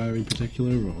 Anywhere in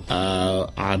particular?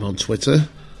 Or? I'm on Twitter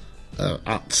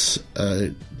at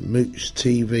Mooch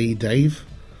TV Dave.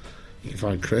 You can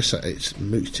find Chris at it's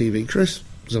Mooch TV Chris.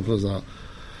 Simple as that.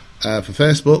 For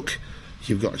Facebook,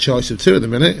 you've got a choice of two at the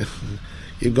minute.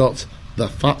 You've got the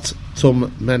Fat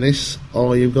Tum Menace,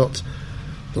 or you've got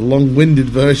the long-winded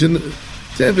version,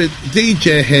 David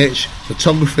DJH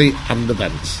Photography and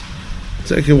Events.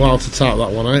 Take a while to type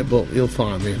that one out, but you'll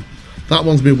find me. That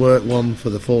one's my work one for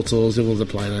the photos. The one's a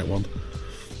playing out one.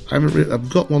 I've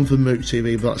got one for Mooch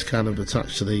TV, but that's kind of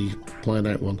attached to the playing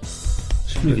out one.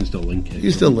 You can still link it. You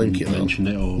can still link it. Mention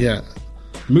it, or yeah.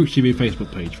 Mooch TV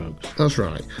Facebook page, folks. That's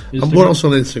right. And we're also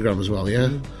on Instagram as well. Yeah,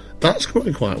 that's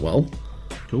going quite well.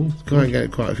 Cool. Going to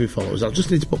get quite a few followers. I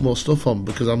just need to put more stuff on,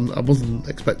 because I wasn't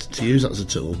expected to use that as a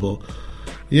tool, but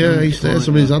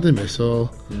somebody's adding me. So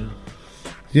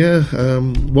yeah,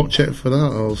 watch out for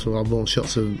that. Also, I'll have more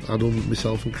shots of Adam,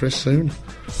 myself, and Chris soon.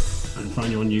 And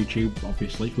find you on YouTube,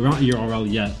 obviously. We're not a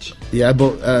URL yet. Yeah,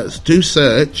 but do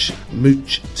search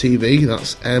Mooch TV.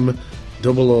 That's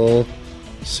MOOCH.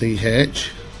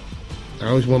 I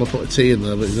always want to put a T in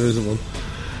there, but there isn't one.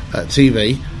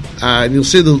 TV. And you'll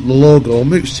see the logo,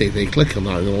 Mooch TV. Click on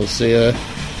that and you'll see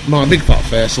my big fat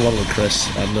face along with Chris.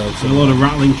 And a lot of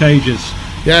rattling cages.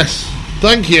 Yes.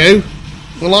 Thank you.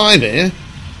 We're live here.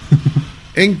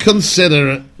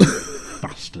 Inconsiderate.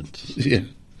 Bastards. Yeah.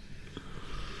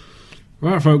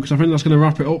 Right, folks, I think that's going to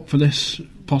wrap it up for this,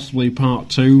 possibly part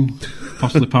 2,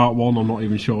 possibly part 1, I'm not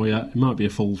even sure yet. It might be a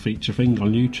full feature thing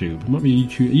on YouTube. It might be a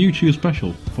YouTube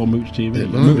special for Mooch TV. It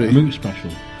might be. A Mooch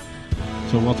special.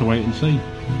 So we'll have to wait and see.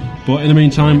 But in the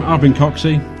meantime, I've been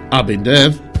Coxie. I've been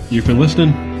Dave. You've been listening.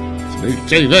 It's Mooch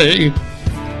TV.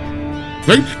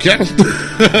 Moochcast.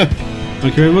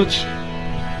 Thank you very much.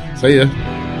 See ya.